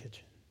me in the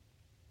kitchen.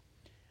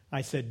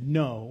 I said,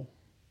 no,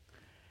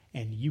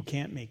 and you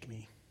can't make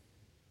me.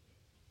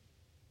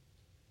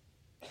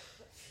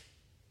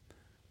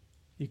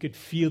 You could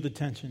feel the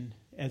tension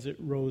as it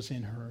rose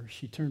in her.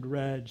 She turned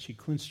red, she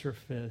clenched her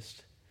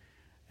fist,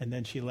 and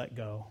then she let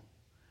go.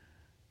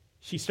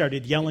 She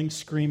started yelling,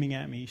 screaming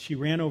at me. She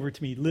ran over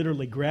to me,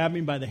 literally grabbed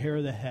me by the hair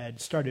of the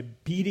head,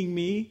 started beating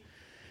me,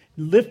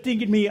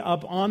 lifting me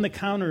up on the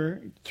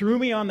counter, threw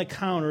me on the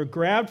counter,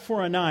 grabbed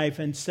for a knife,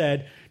 and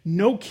said,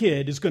 no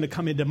kid is going to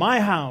come into my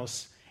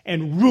house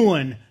and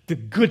ruin the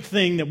good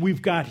thing that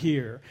we've got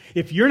here.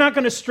 If you're not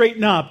going to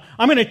straighten up,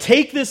 I'm going to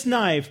take this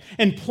knife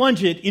and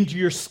plunge it into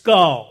your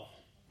skull.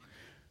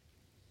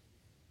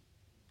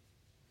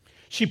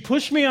 She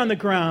pushed me on the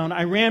ground.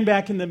 I ran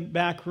back in the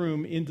back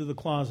room into the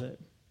closet.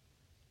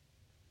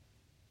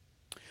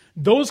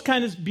 Those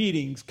kind of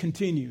beatings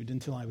continued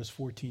until I was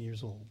 14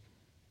 years old.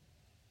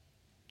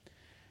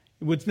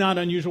 It was not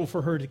unusual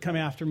for her to come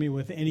after me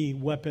with any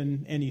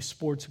weapon, any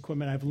sports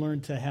equipment. I've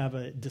learned to have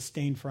a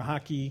disdain for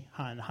hockey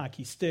and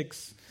hockey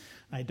sticks,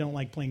 I don't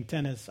like playing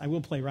tennis. I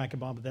will play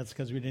racquetball, but that's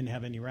because we didn't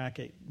have any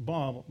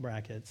ball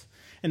rackets.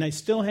 And I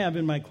still have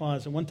in my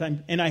closet one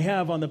time, and I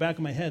have on the back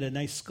of my head a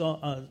nice skull,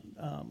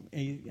 a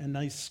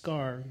nice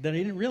scar that I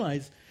didn't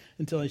realize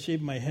until I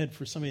shaved my head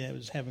for somebody that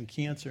was having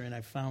cancer, and I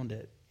found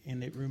it,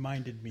 and it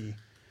reminded me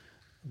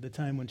of the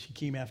time when she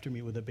came after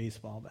me with a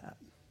baseball bat.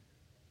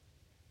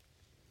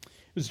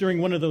 It was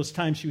during one of those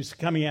times she was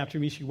coming after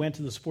me. She went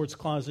to the sports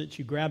closet.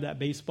 She grabbed that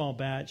baseball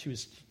bat.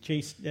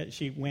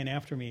 She went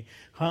after me.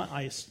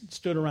 I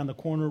stood around the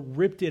corner,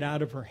 ripped it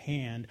out of her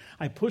hand.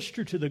 I pushed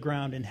her to the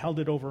ground and held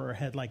it over her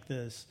head like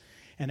this.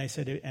 And I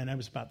said, and I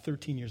was about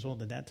 13 years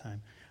old at that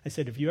time. I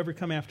said, if you ever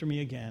come after me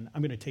again,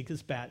 I'm going to take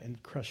this bat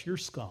and crush your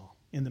skull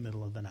in the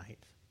middle of the night.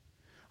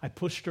 I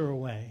pushed her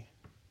away.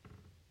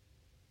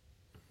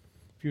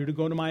 If you were to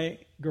go to my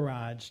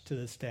garage to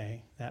this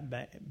day,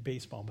 that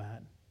baseball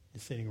bat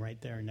is sitting right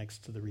there next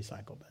to the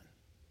recycle bin.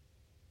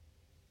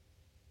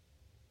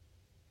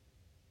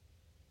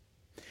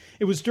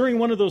 It was during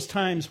one of those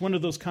times, one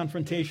of those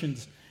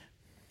confrontations,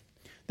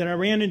 that I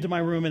ran into my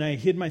room and I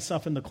hid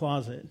myself in the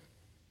closet.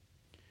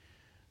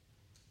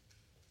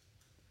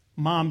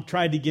 Mom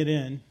tried to get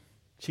in.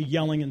 She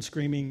yelling and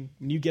screaming,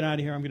 when you get out of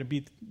here, I'm going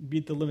to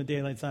beat the living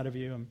daylights out of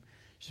you.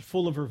 She's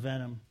full of her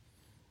venom.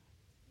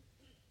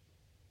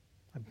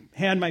 I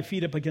had my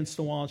feet up against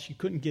the wall. She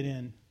couldn't get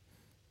in.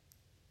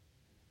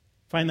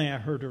 Finally, I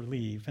heard her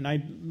leave. And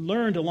I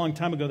learned a long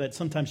time ago that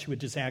sometimes she would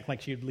just act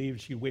like she would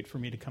leave. She'd wait for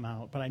me to come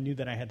out. But I knew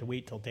that I had to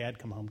wait till Dad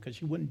come home because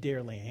she wouldn't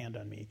dare lay a hand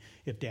on me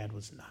if Dad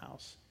was in the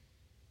house.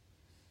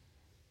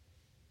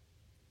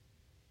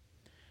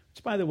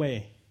 Which, by the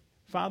way,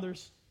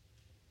 fathers,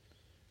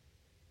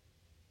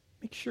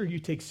 make sure you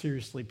take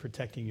seriously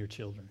protecting your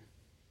children.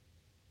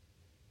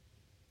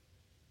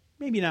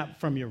 Maybe not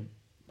from your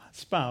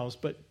spouse,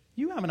 but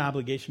you have an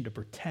obligation to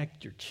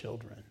protect your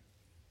children.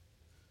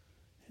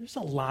 There's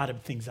a lot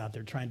of things out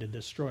there trying to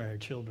destroy our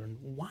children.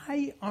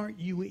 Why aren't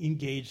you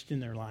engaged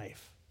in their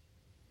life?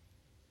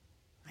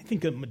 I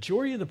think the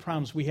majority of the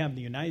problems we have in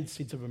the United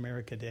States of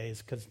America today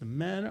is because the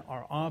men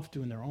are off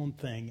doing their own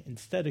thing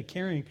instead of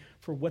caring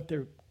for what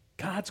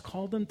God's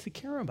called them to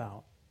care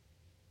about.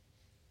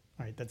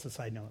 All right, that's a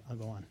side note. I'll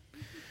go on.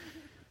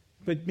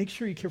 But make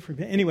sure you care for...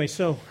 Anyway,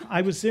 so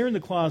I was there in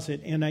the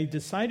closet, and I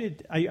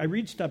decided... I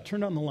reached up,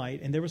 turned on the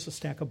light, and there was a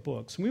stack of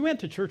books. We went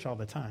to church all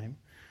the time.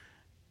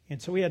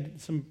 And so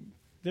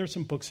there were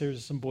some books,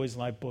 there's some Boys'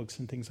 Life books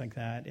and things like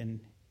that. And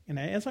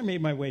as I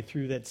made my way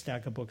through that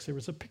stack of books, there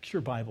was a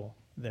picture Bible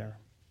there.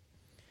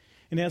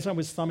 And as I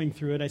was thumbing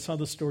through it, I saw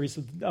the stories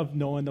of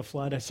Noah and the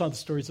flood. I saw the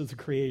stories of the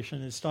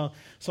creation. I saw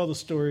the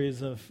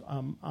stories of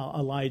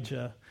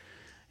Elijah.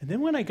 And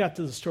then when I got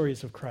to the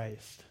stories of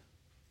Christ,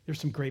 there's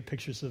some great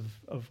pictures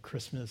of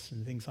Christmas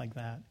and things like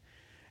that.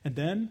 And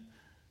then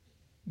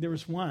there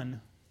was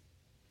one,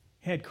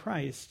 had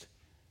Christ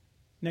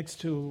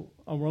next to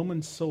a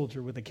Roman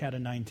soldier with a cat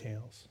of nine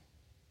tails.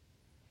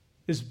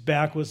 His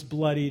back was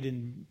bloodied,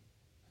 and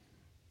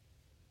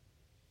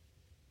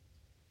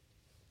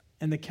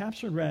the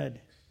caption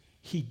read,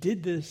 "He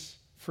did this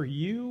for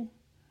you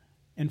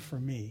and for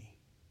me."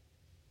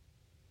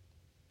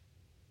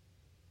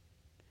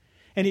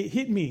 And it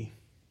hit me.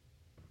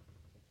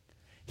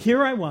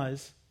 Here I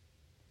was,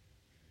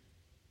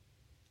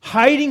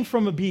 hiding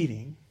from a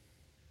beating,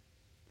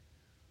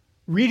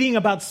 reading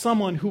about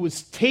someone who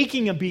was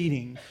taking a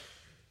beating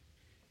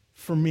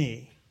for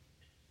me.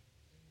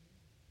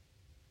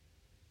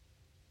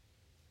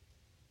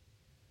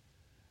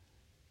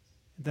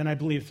 Then I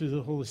believe through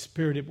the Holy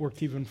Spirit it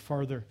worked even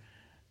farther.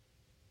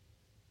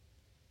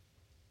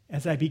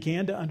 As I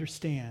began to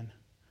understand,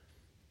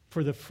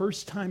 for the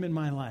first time in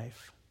my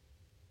life,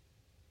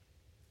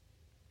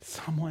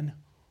 someone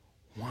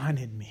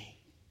wanted me.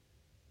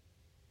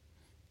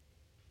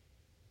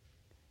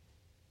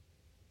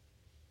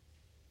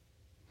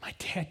 My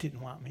dad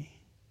didn't want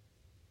me.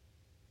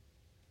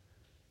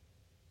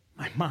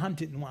 My mom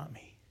didn't want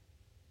me.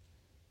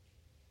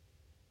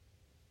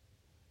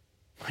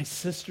 My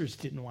sisters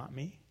didn't want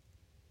me.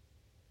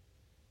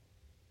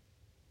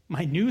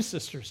 My new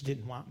sisters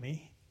didn't want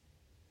me.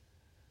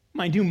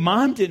 My new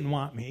mom didn't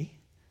want me.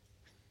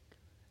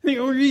 The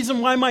only reason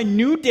why my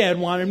new dad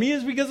wanted me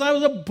is because I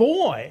was a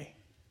boy.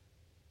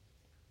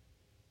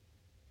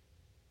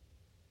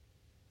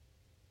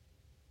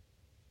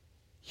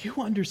 You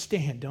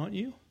understand, don't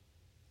you?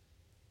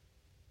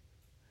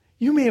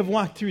 You may have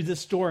walked through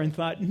this door and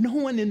thought, no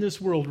one in this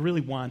world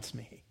really wants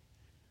me.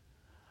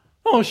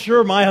 Oh,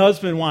 sure, my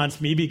husband wants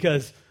me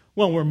because,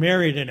 well, we're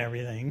married and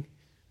everything.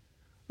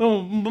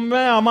 Oh,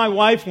 my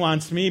wife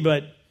wants me,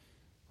 but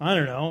I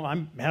don't know,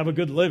 I have a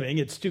good living.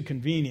 It's too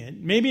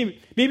convenient. Maybe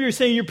you're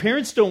saying your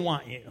parents don't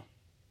want you.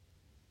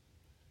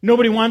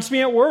 Nobody wants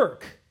me at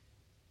work.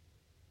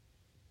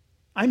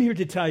 I'm here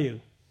to tell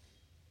you,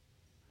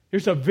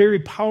 there's a very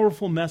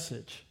powerful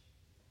message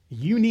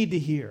you need to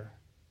hear.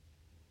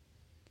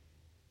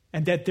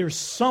 And that there's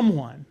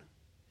someone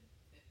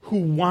who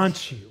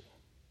wants you.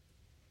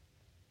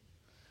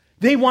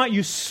 They want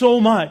you so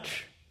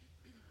much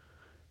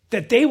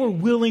that they were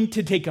willing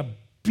to take a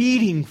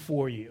beating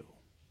for you.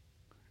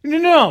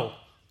 No,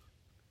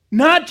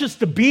 not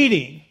just a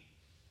beating.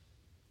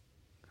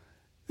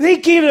 They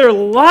gave their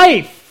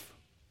life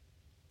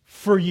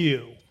for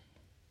you.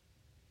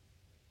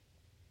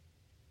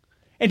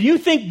 And you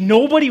think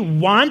nobody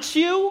wants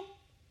you?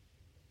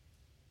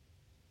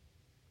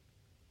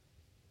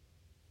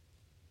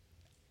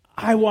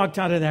 I walked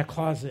out of that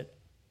closet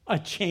a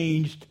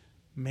changed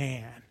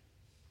man.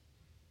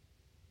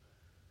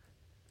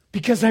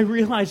 Because I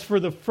realized for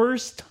the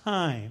first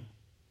time,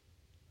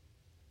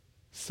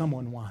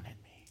 someone wanted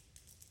me.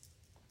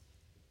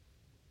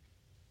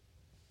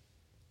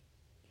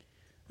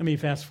 Let me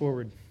fast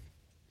forward.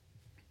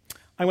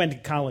 I went to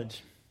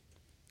college,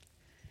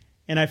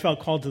 and I felt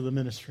called to the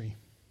ministry.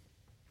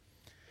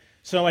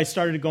 So I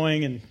started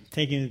going and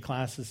taking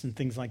classes and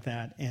things like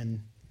that.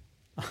 And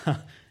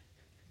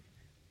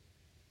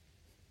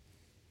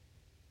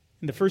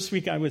in the first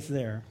week I was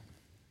there,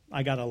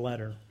 I got a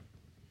letter.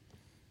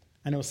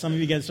 I know some of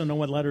you guys don't know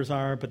what letters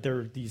are, but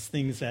they're these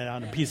things that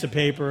on a piece of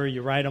paper,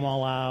 you write them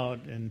all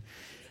out. And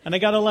I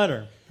got a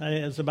letter.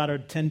 It was about a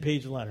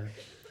 10-page letter.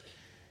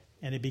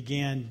 And it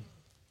began,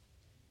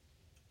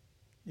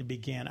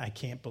 I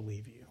can't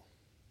believe you.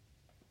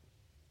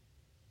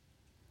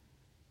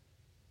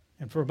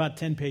 And for about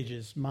 10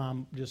 pages,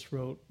 Mom just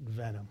wrote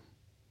venom.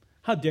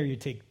 How dare you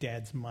take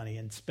Dad's money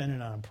and spend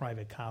it on a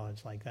private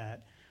college like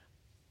that?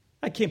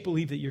 I can't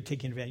believe that you're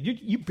taking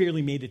advantage. You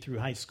barely made it through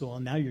high school,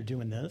 and now you're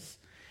doing this.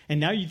 And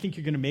now you think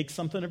you're going to make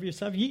something of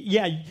yourself?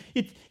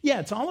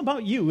 It's all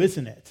about you,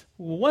 isn't it?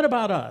 Well, what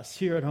about us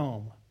here at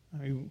home?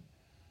 And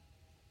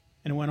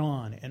it went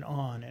on and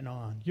on and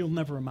on. You'll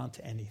never amount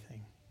to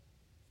anything.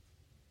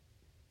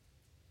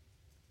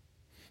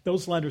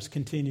 Those letters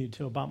continued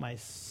till about my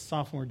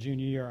sophomore,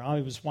 junior year.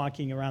 I was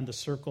walking around the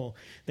circle.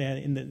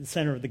 In the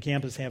center of the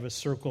campus, they have a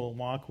circle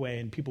walkway,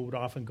 and people would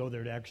often go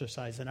there to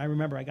exercise. And I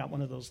remember I got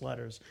one of those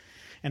letters,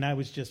 and I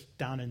was just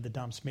down in the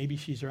dumps. Maybe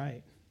she's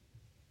right.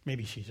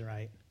 Maybe she's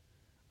right.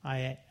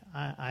 I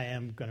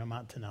am going to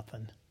amount to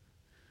nothing.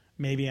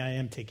 Maybe I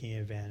am taking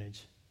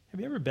advantage. Have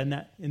you ever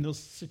been in those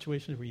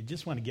situations where you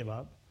just want to give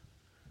up?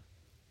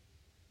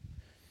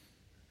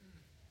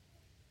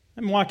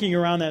 I'm walking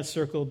around that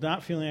circle,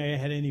 not feeling like I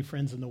had any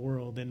friends in the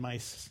world, and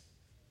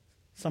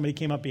somebody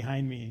came up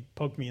behind me,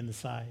 poked me in the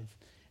side,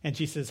 and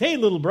she says, "Hey,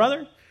 little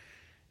brother."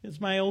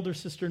 It's my older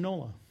sister,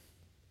 Nola.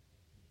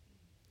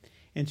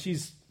 And she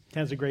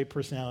has a great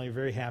personality,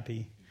 very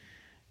happy.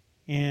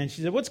 And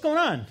she said, "What's going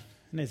on?"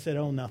 And I said,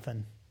 "Oh,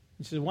 nothing."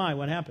 And she said, "Why?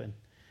 What happened?"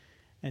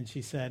 And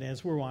she said,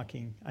 as we're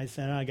walking, I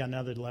said, "I got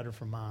another letter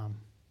from Mom."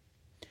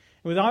 And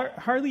without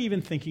hardly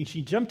even thinking,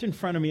 she jumped in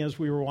front of me as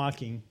we were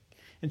walking,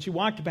 and she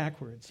walked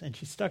backwards, and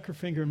she stuck her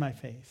finger in my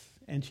face,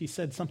 and she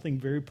said something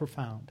very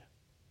profound.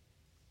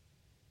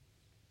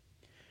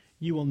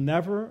 "You will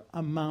never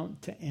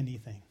amount to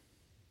anything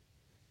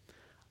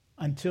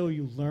until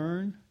you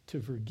learn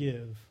to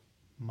forgive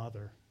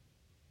Mother."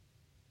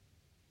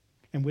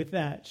 And with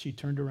that, she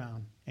turned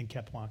around and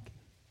kept walking.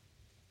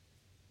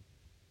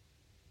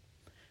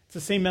 It's the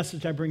same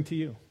message I bring to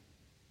you.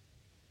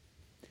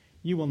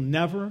 You will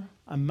never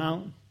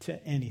amount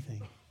to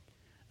anything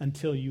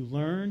until you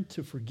learn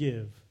to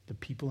forgive the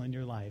people in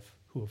your life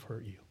who have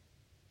hurt you.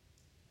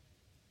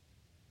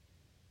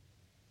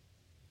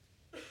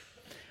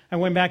 I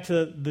went back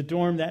to the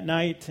dorm that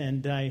night,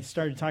 and I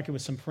started talking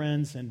with some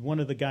friends, and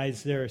one of the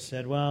guys there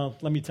said, "Well,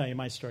 let me tell you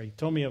my story." He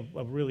told me a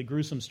really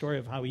gruesome story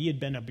of how he had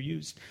been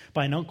abused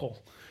by an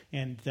uncle,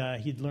 and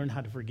he'd learned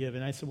how to forgive.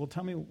 And I said, "Well,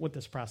 tell me what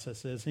this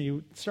process is." And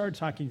he started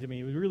talking to me.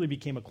 He really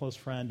became a close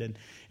friend, and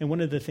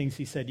one of the things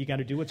he said, "You got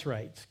to do what's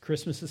right.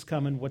 Christmas is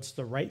coming. What's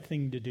the right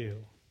thing to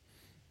do?"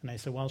 And I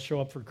said, "Well, I'll show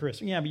up for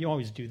Christmas." "Yeah, but you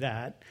always do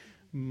that.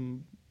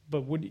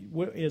 But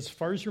what, as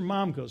far as your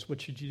mom goes,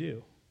 what should you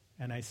do?"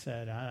 And I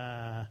said,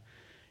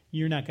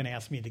 "You're not going to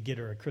ask me to get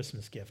her a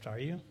Christmas gift, are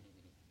you?"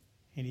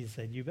 And he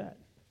said, "You bet.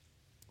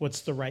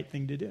 What's the right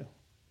thing to do?"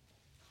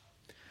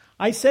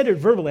 I said it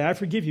verbally, "I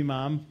forgive you,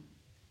 Mom,"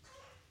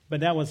 but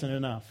that wasn't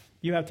enough.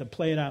 You have to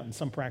play it out in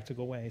some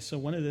practical way. So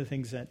one of the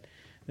things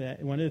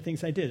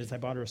I did is I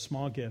bought her a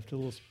small gift, a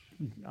little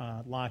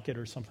locket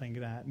or something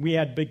like that. We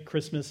had big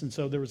Christmas, and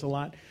so there was a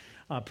lot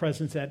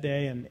presents that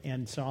day,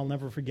 and so I'll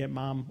never forget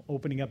Mom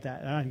opening up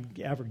that. I hadn't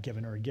ever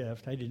given her a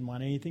gift. I didn't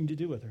want anything to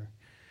do with her.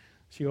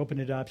 She opened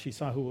it up. She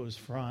saw who it was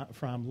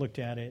from, looked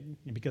at it,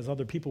 and because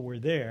other people were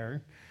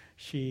there,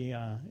 she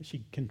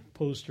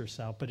composed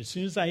herself. But as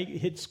soon as I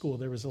hit school,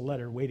 there was a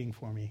letter waiting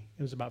for me.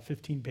 It was about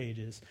 15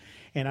 pages.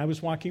 And I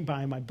was walking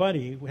by, my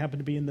buddy, who happened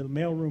to be in the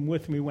mailroom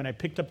with me when I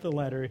picked up the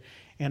letter,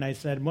 and I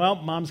said, "Well,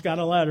 Mom's got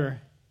a letter."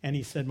 And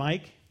he said,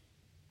 "Mike,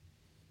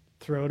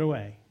 throw it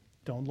away.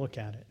 Don't look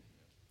at it.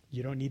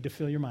 You don't need to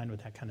fill your mind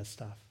with that kind of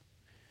stuff."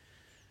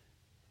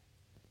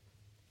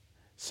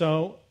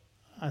 So,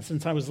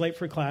 since I was late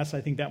for class,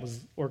 I think that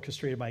was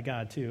orchestrated by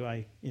God too.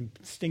 I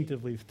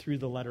instinctively threw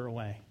the letter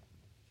away.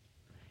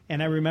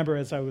 And I remember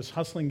as I was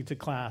hustling to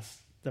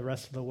class the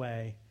rest of the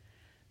way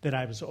that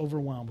I was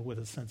overwhelmed with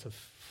a sense of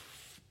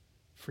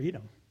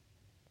freedom.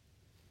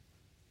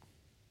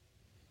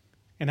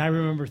 And I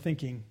remember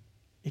thinking,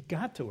 it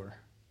got to her.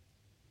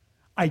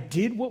 I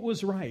did what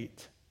was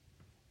right,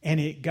 and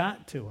it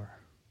got to her.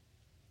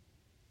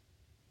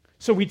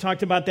 So we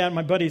talked about that.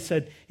 My buddy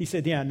said,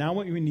 yeah, now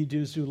what you need to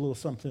do is do a little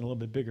something a little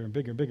bit bigger and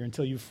bigger and bigger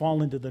until you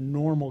fall into the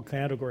normal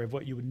category of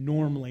what you would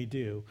normally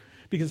do.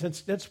 Because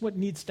that's what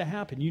needs to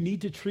happen. You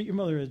need to treat your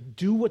mother as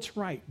do what's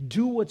right,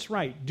 do what's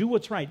right, do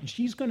what's right. And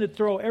she's going to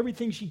throw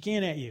everything she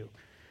can at you.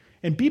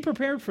 And be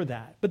prepared for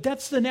that. But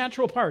that's the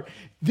natural part.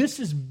 This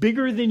is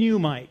bigger than you,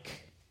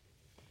 Mike.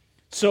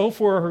 So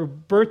for her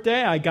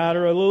birthday, I got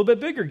her a little bit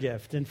bigger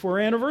gift. And for her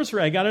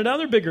anniversary, I got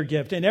another bigger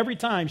gift. And every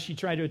time she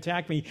tried to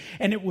attack me,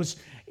 and it was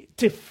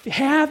to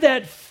have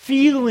that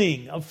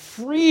feeling of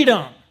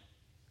freedom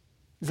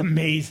is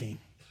amazing.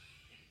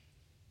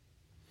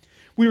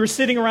 We were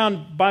sitting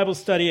around Bible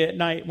study at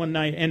night one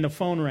night, and the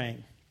phone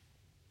rang.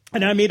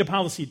 And I made a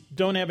policy,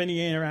 don't have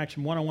any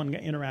interaction, one-on-one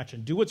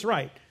interaction. Do what's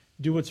right.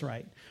 Do what's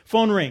right.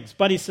 Phone rings.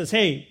 Buddy says,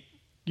 hey,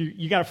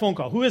 you got a phone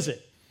call. Who is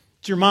it?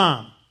 It's your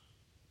mom.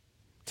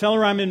 Tell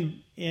her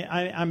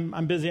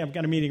I'm busy. I've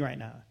got a meeting right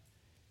now.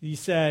 He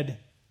said,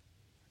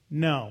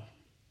 no.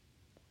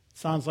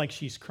 Sounds like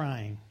she's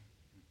crying.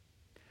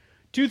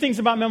 Two things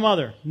about my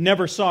mother.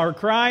 Never saw her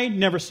cry,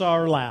 never saw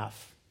her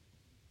laugh.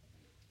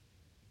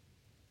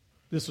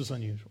 This was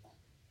unusual.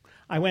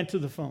 I went to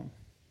the phone.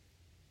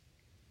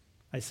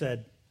 I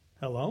said,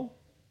 hello?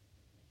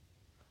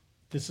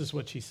 This is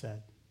what she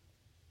said.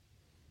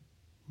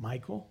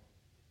 Michael?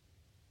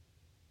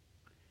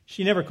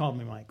 She never called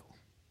me Michael.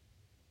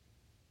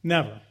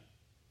 Never.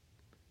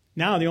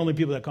 Now the only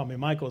people that call me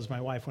Michael is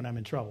my wife when I'm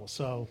in trouble.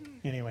 So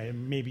anyway,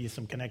 maybe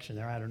some connection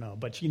there, I don't know.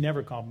 But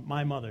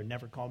my mother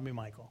never called me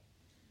Michael.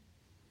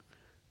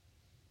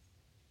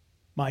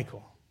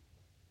 Michael.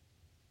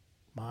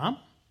 Mom?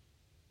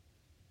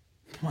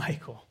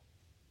 Michael.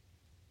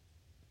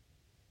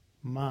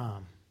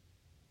 Mom.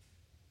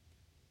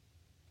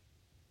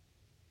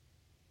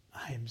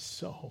 I am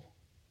so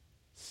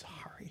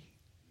sorry.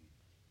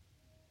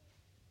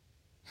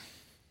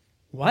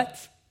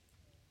 What?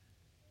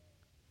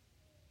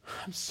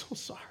 I'm so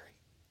sorry.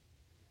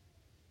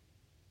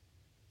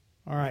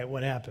 All right,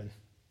 what happened?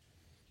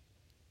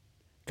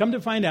 Come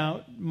to find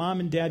out, Mom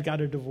and Dad got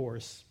a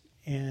divorce,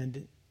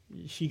 and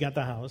she got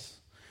the house,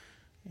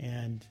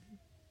 and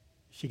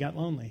she got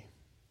lonely.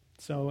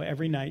 So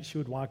every night she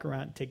would walk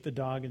around, take the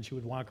dog, and she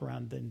would walk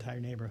around the entire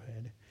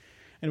neighborhood.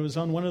 And it was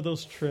on one of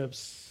those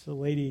trips, a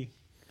lady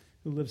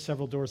who lived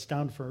several doors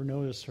down from her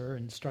noticed her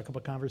and struck up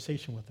a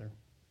conversation with her.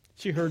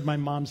 She heard my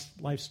mom's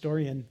life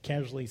story and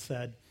casually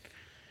said,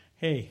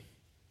 hey,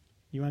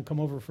 you want to come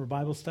over for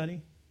Bible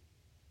study?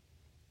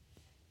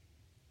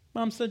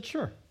 Mom said,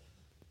 sure.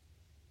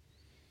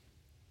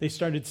 They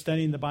started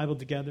studying the Bible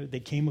together. They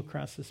came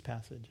across this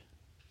passage.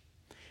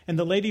 And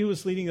the lady who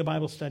was leading the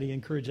Bible study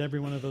encouraged every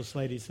one of those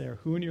ladies there,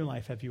 who in your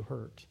life have you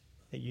hurt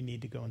that you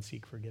need to go and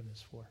seek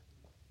forgiveness for?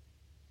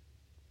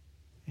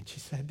 And she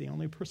said, the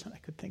only person I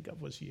could think of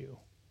was you.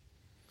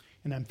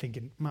 And I'm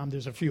thinking, Mom,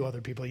 there's a few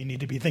other people you need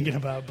to be thinking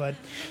about, but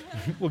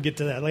we'll get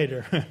to that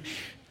later.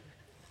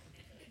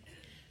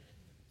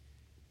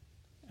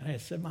 And I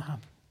said,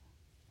 Mom,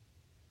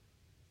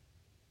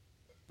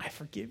 I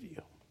forgive you.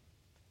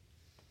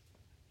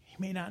 You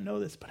may not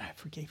know this, but I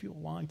forgave you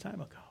a long time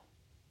ago.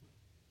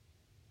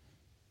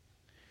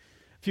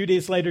 A few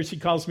days later, she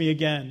calls me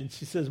again, and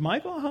she says,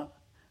 Michael, huh?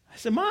 I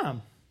said,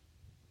 Mom,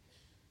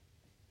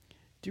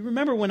 do you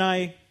remember when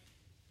I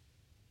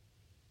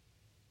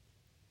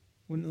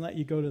wouldn't let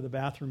you go to the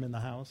bathroom in the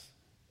house?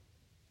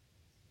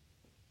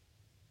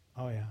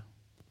 Oh, yeah,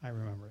 I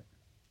remember it.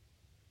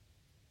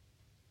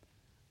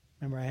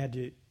 Remember I had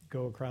to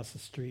go across the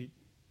street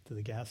to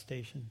the gas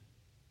station?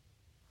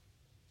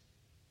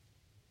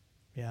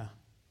 Yeah,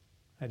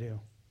 I do.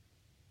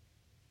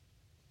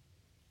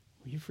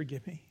 Will you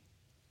forgive me?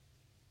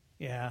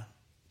 Yeah,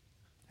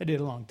 I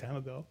did a long time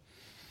ago.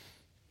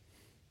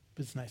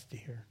 But it's nice to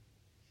hear.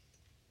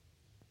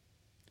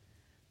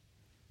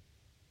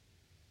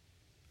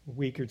 A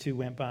week or two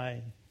went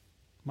by.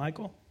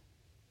 Michael?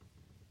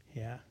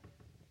 Yeah.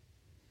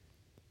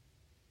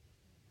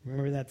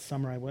 Remember that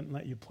summer I wouldn't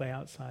let you play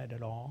outside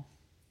at all?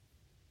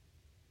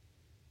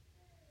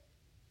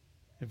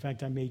 In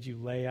fact, I made you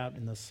lay out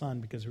in the sun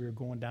because we were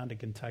going down to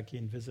Kentucky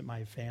and visit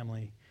my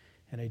family,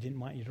 and I didn't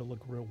want you to look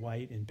real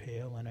white and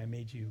pale, and I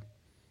made you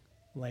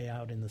lay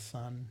out in the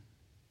sun.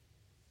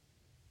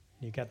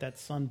 You got that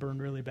sunburn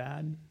really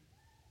bad?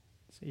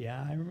 So,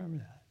 yeah, I remember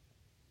that.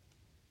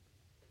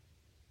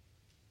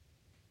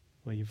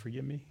 Will you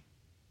forgive me?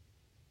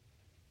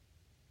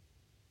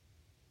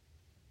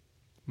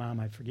 Mom,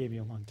 I forgave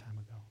you a long time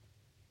ago.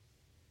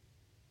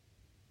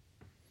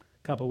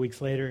 A couple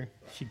weeks later,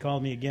 she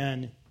called me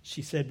again.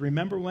 She said,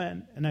 remember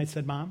when? And I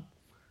said, Mom,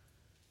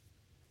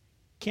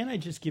 can't I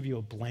just give you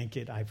a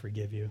blanket, I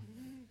forgive you?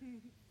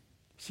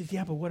 She said,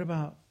 yeah, but what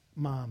about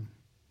Mom?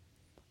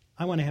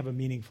 I want to have a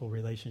meaningful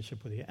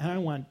relationship with you. And I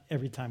want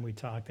every time we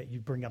talk that you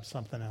bring up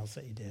something else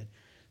that you did.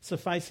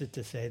 Suffice it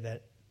to say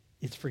that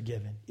it's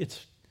forgiven.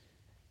 It's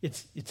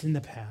in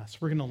the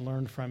past. We're going to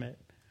learn from it.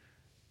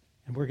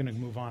 And we're going to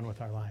move on with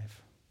our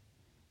life.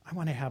 I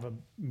want to have a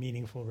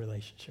meaningful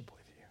relationship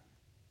with you.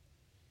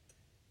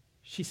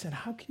 She said,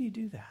 how can you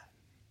do that?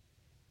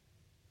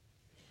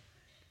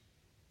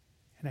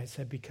 And I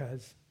said,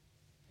 because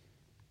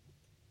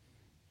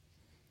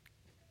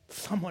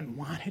someone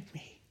wanted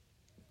me.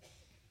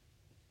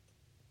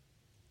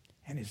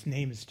 And his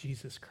name is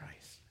Jesus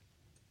Christ.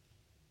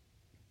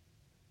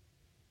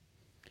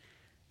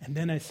 And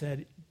then I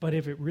said, but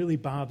if it really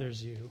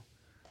bothers you,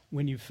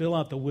 when you fill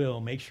out the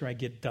will, make sure I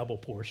get double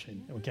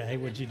portion, okay?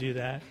 Would you do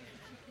that?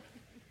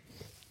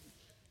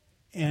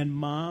 And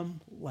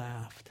Mom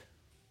laughed.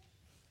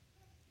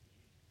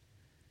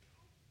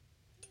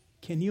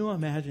 Can you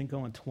imagine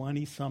going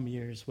 20-some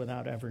years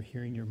without ever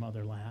hearing your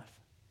mother laugh?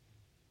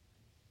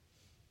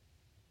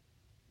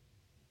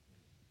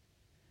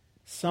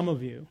 Some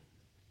of you,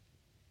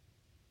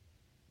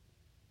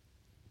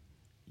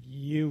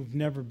 you've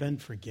never been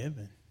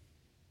forgiven.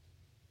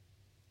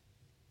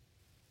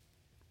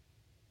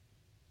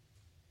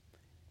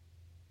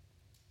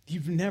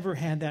 You've never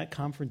had that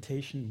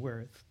confrontation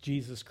with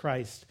Jesus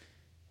Christ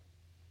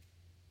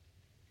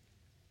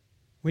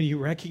when you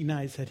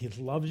recognize that he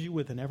loves you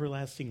with an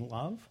everlasting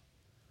love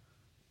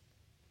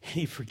and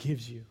he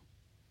forgives you.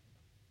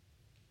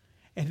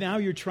 And now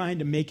you're trying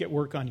to make it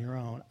work on your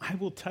own. I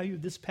will tell you,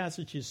 this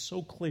passage is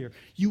so clear.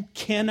 You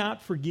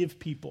cannot forgive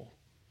people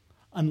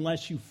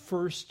unless you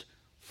first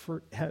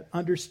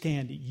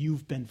understand that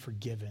you've been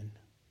forgiven.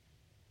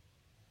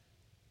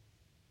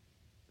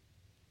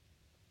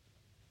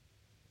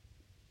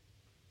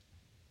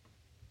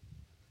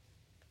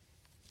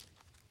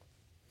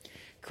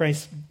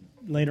 Christ,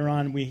 later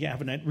on, we have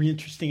an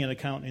interesting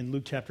account in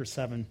Luke chapter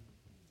 7.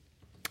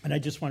 And I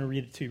just want to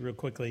read it to you real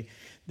quickly.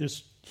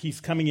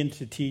 He's coming in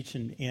to teach,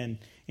 and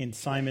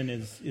Simon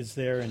is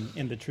there,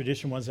 and the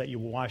tradition was that you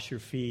wash your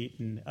feet,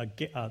 and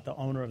the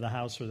owner of the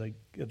house or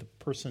the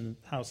person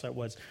house that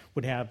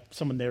would have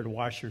someone there to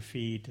wash your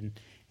feet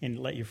and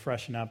let you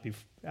freshen up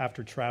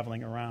after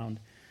traveling around.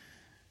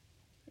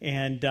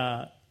 And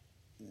an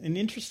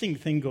interesting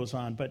thing goes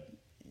on, but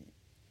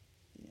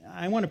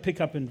I want to pick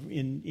up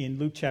in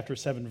Luke chapter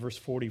 7, verse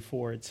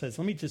 44. It says,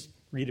 let me just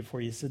read it for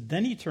you. It said,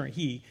 then he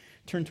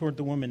turned toward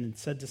the woman and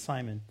said to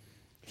Simon,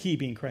 he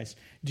being Christ,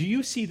 do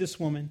you see this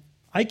woman?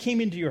 I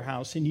came into your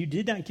house, and you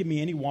did not give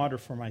me any water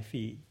for my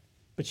feet,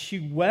 but she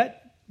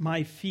wet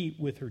my feet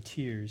with her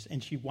tears,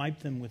 and she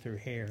wiped them with her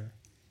hair.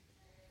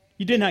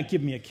 You did not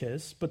give me a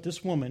kiss, but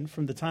this woman,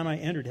 from the time I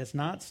entered, has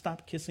not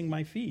stopped kissing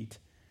my feet.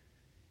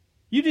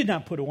 You did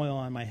not put oil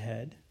on my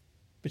head,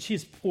 but she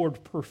has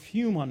poured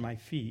perfume on my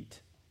feet.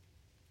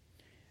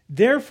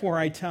 Therefore,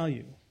 I tell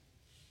you,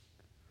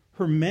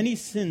 her many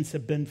sins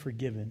have been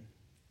forgiven,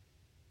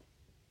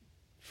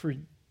 for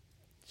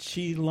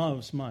she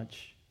loves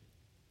much.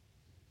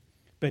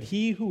 But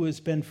he who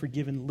has been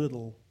forgiven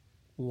little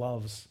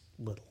loves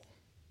little.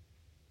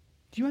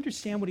 Do you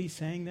understand what he's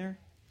saying there?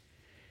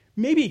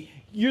 Maybe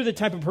you're the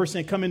type of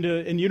person that come into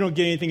and you don't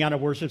get anything out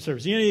of worship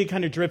service. You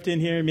kind of drift in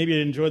here, maybe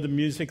you enjoy the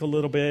music a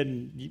little bit,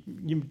 and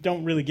you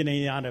don't really get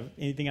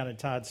anything out of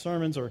Todd's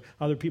sermons or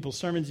other people's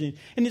sermons, and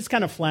it's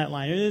kind of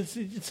flatline.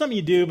 It's something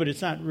you do, but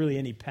it's not really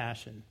any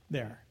passion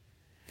there.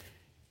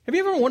 Have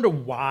you ever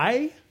wondered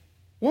why?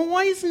 Well,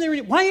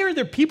 why are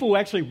there people who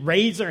actually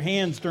raise their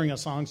hands during a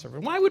song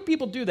service? Why would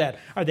people do that?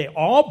 Are they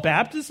all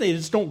Baptists? They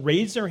just don't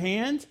raise their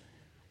hands?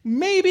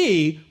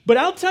 Maybe, but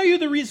I'll tell you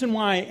the reason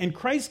why, and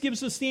Christ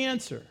gives us the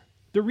answer.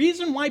 The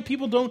reason why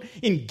people don't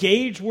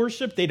engage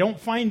worship, they don't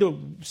find the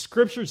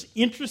scriptures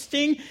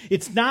interesting,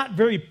 it's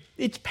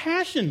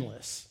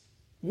passionless.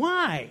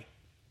 Why?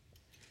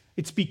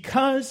 It's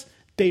because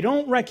they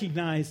don't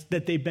recognize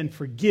that they've been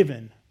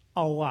forgiven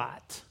a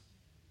lot.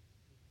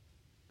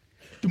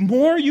 The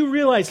more you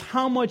realize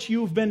how much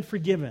you've been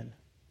forgiven,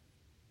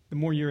 the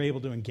more you're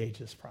able to engage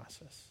this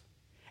process.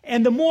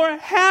 And the more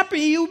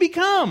happy you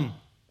become.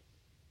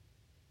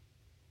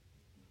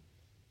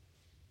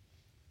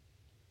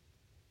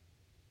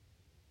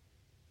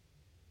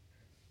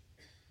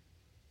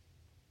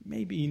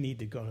 Maybe you need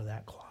to go to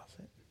that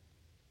closet.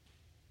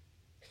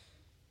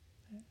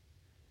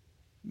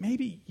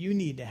 Maybe you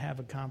need to have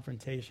a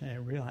confrontation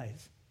and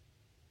realize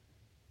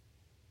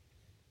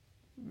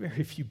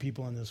very few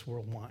people in this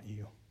world want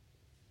you.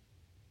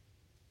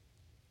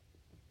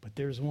 But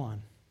there's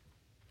one,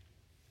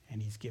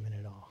 and he's given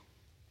it all.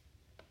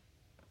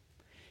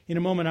 In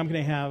a moment, I'm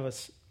going to have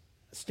us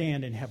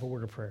stand and have a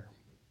word of prayer.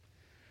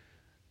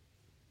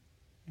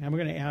 And I'm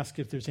going to ask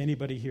if there's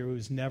anybody here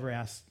who's never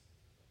asked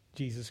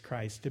Jesus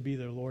Christ to be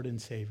their Lord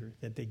and Savior,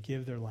 that they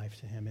give their life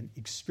to him and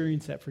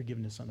experience that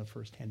forgiveness on a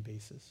first-hand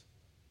basis.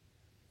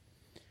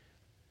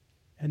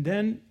 And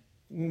then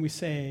when we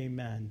say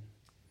amen,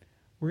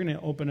 we're going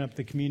to open up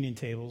the communion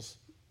tables.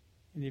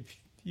 And if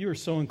you are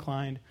so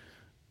inclined,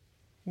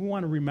 we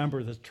want to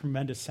remember the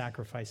tremendous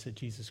sacrifice that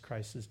Jesus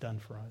Christ has done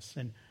for us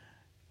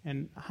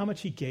and how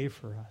much he gave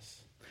for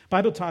us. The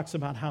Bible talks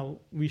about how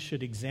we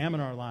should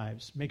examine our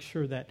lives, make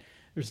sure that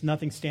there's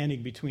nothing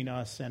standing between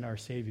us and our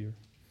Savior.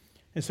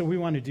 And so we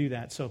want to do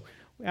that. So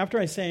after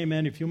I say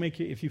amen, if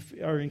you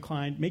are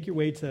inclined, make your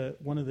way to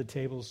one of the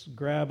tables,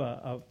 grab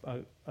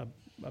a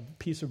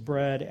piece of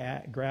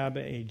bread, grab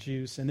a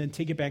juice, and then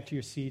take it back to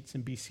your seats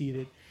and be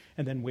seated,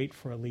 and then wait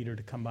for a leader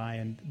to come by,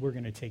 and we're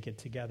going to take it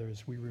together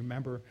as we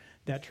remember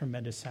that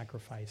tremendous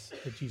sacrifice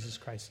that Jesus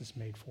Christ has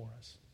made for us.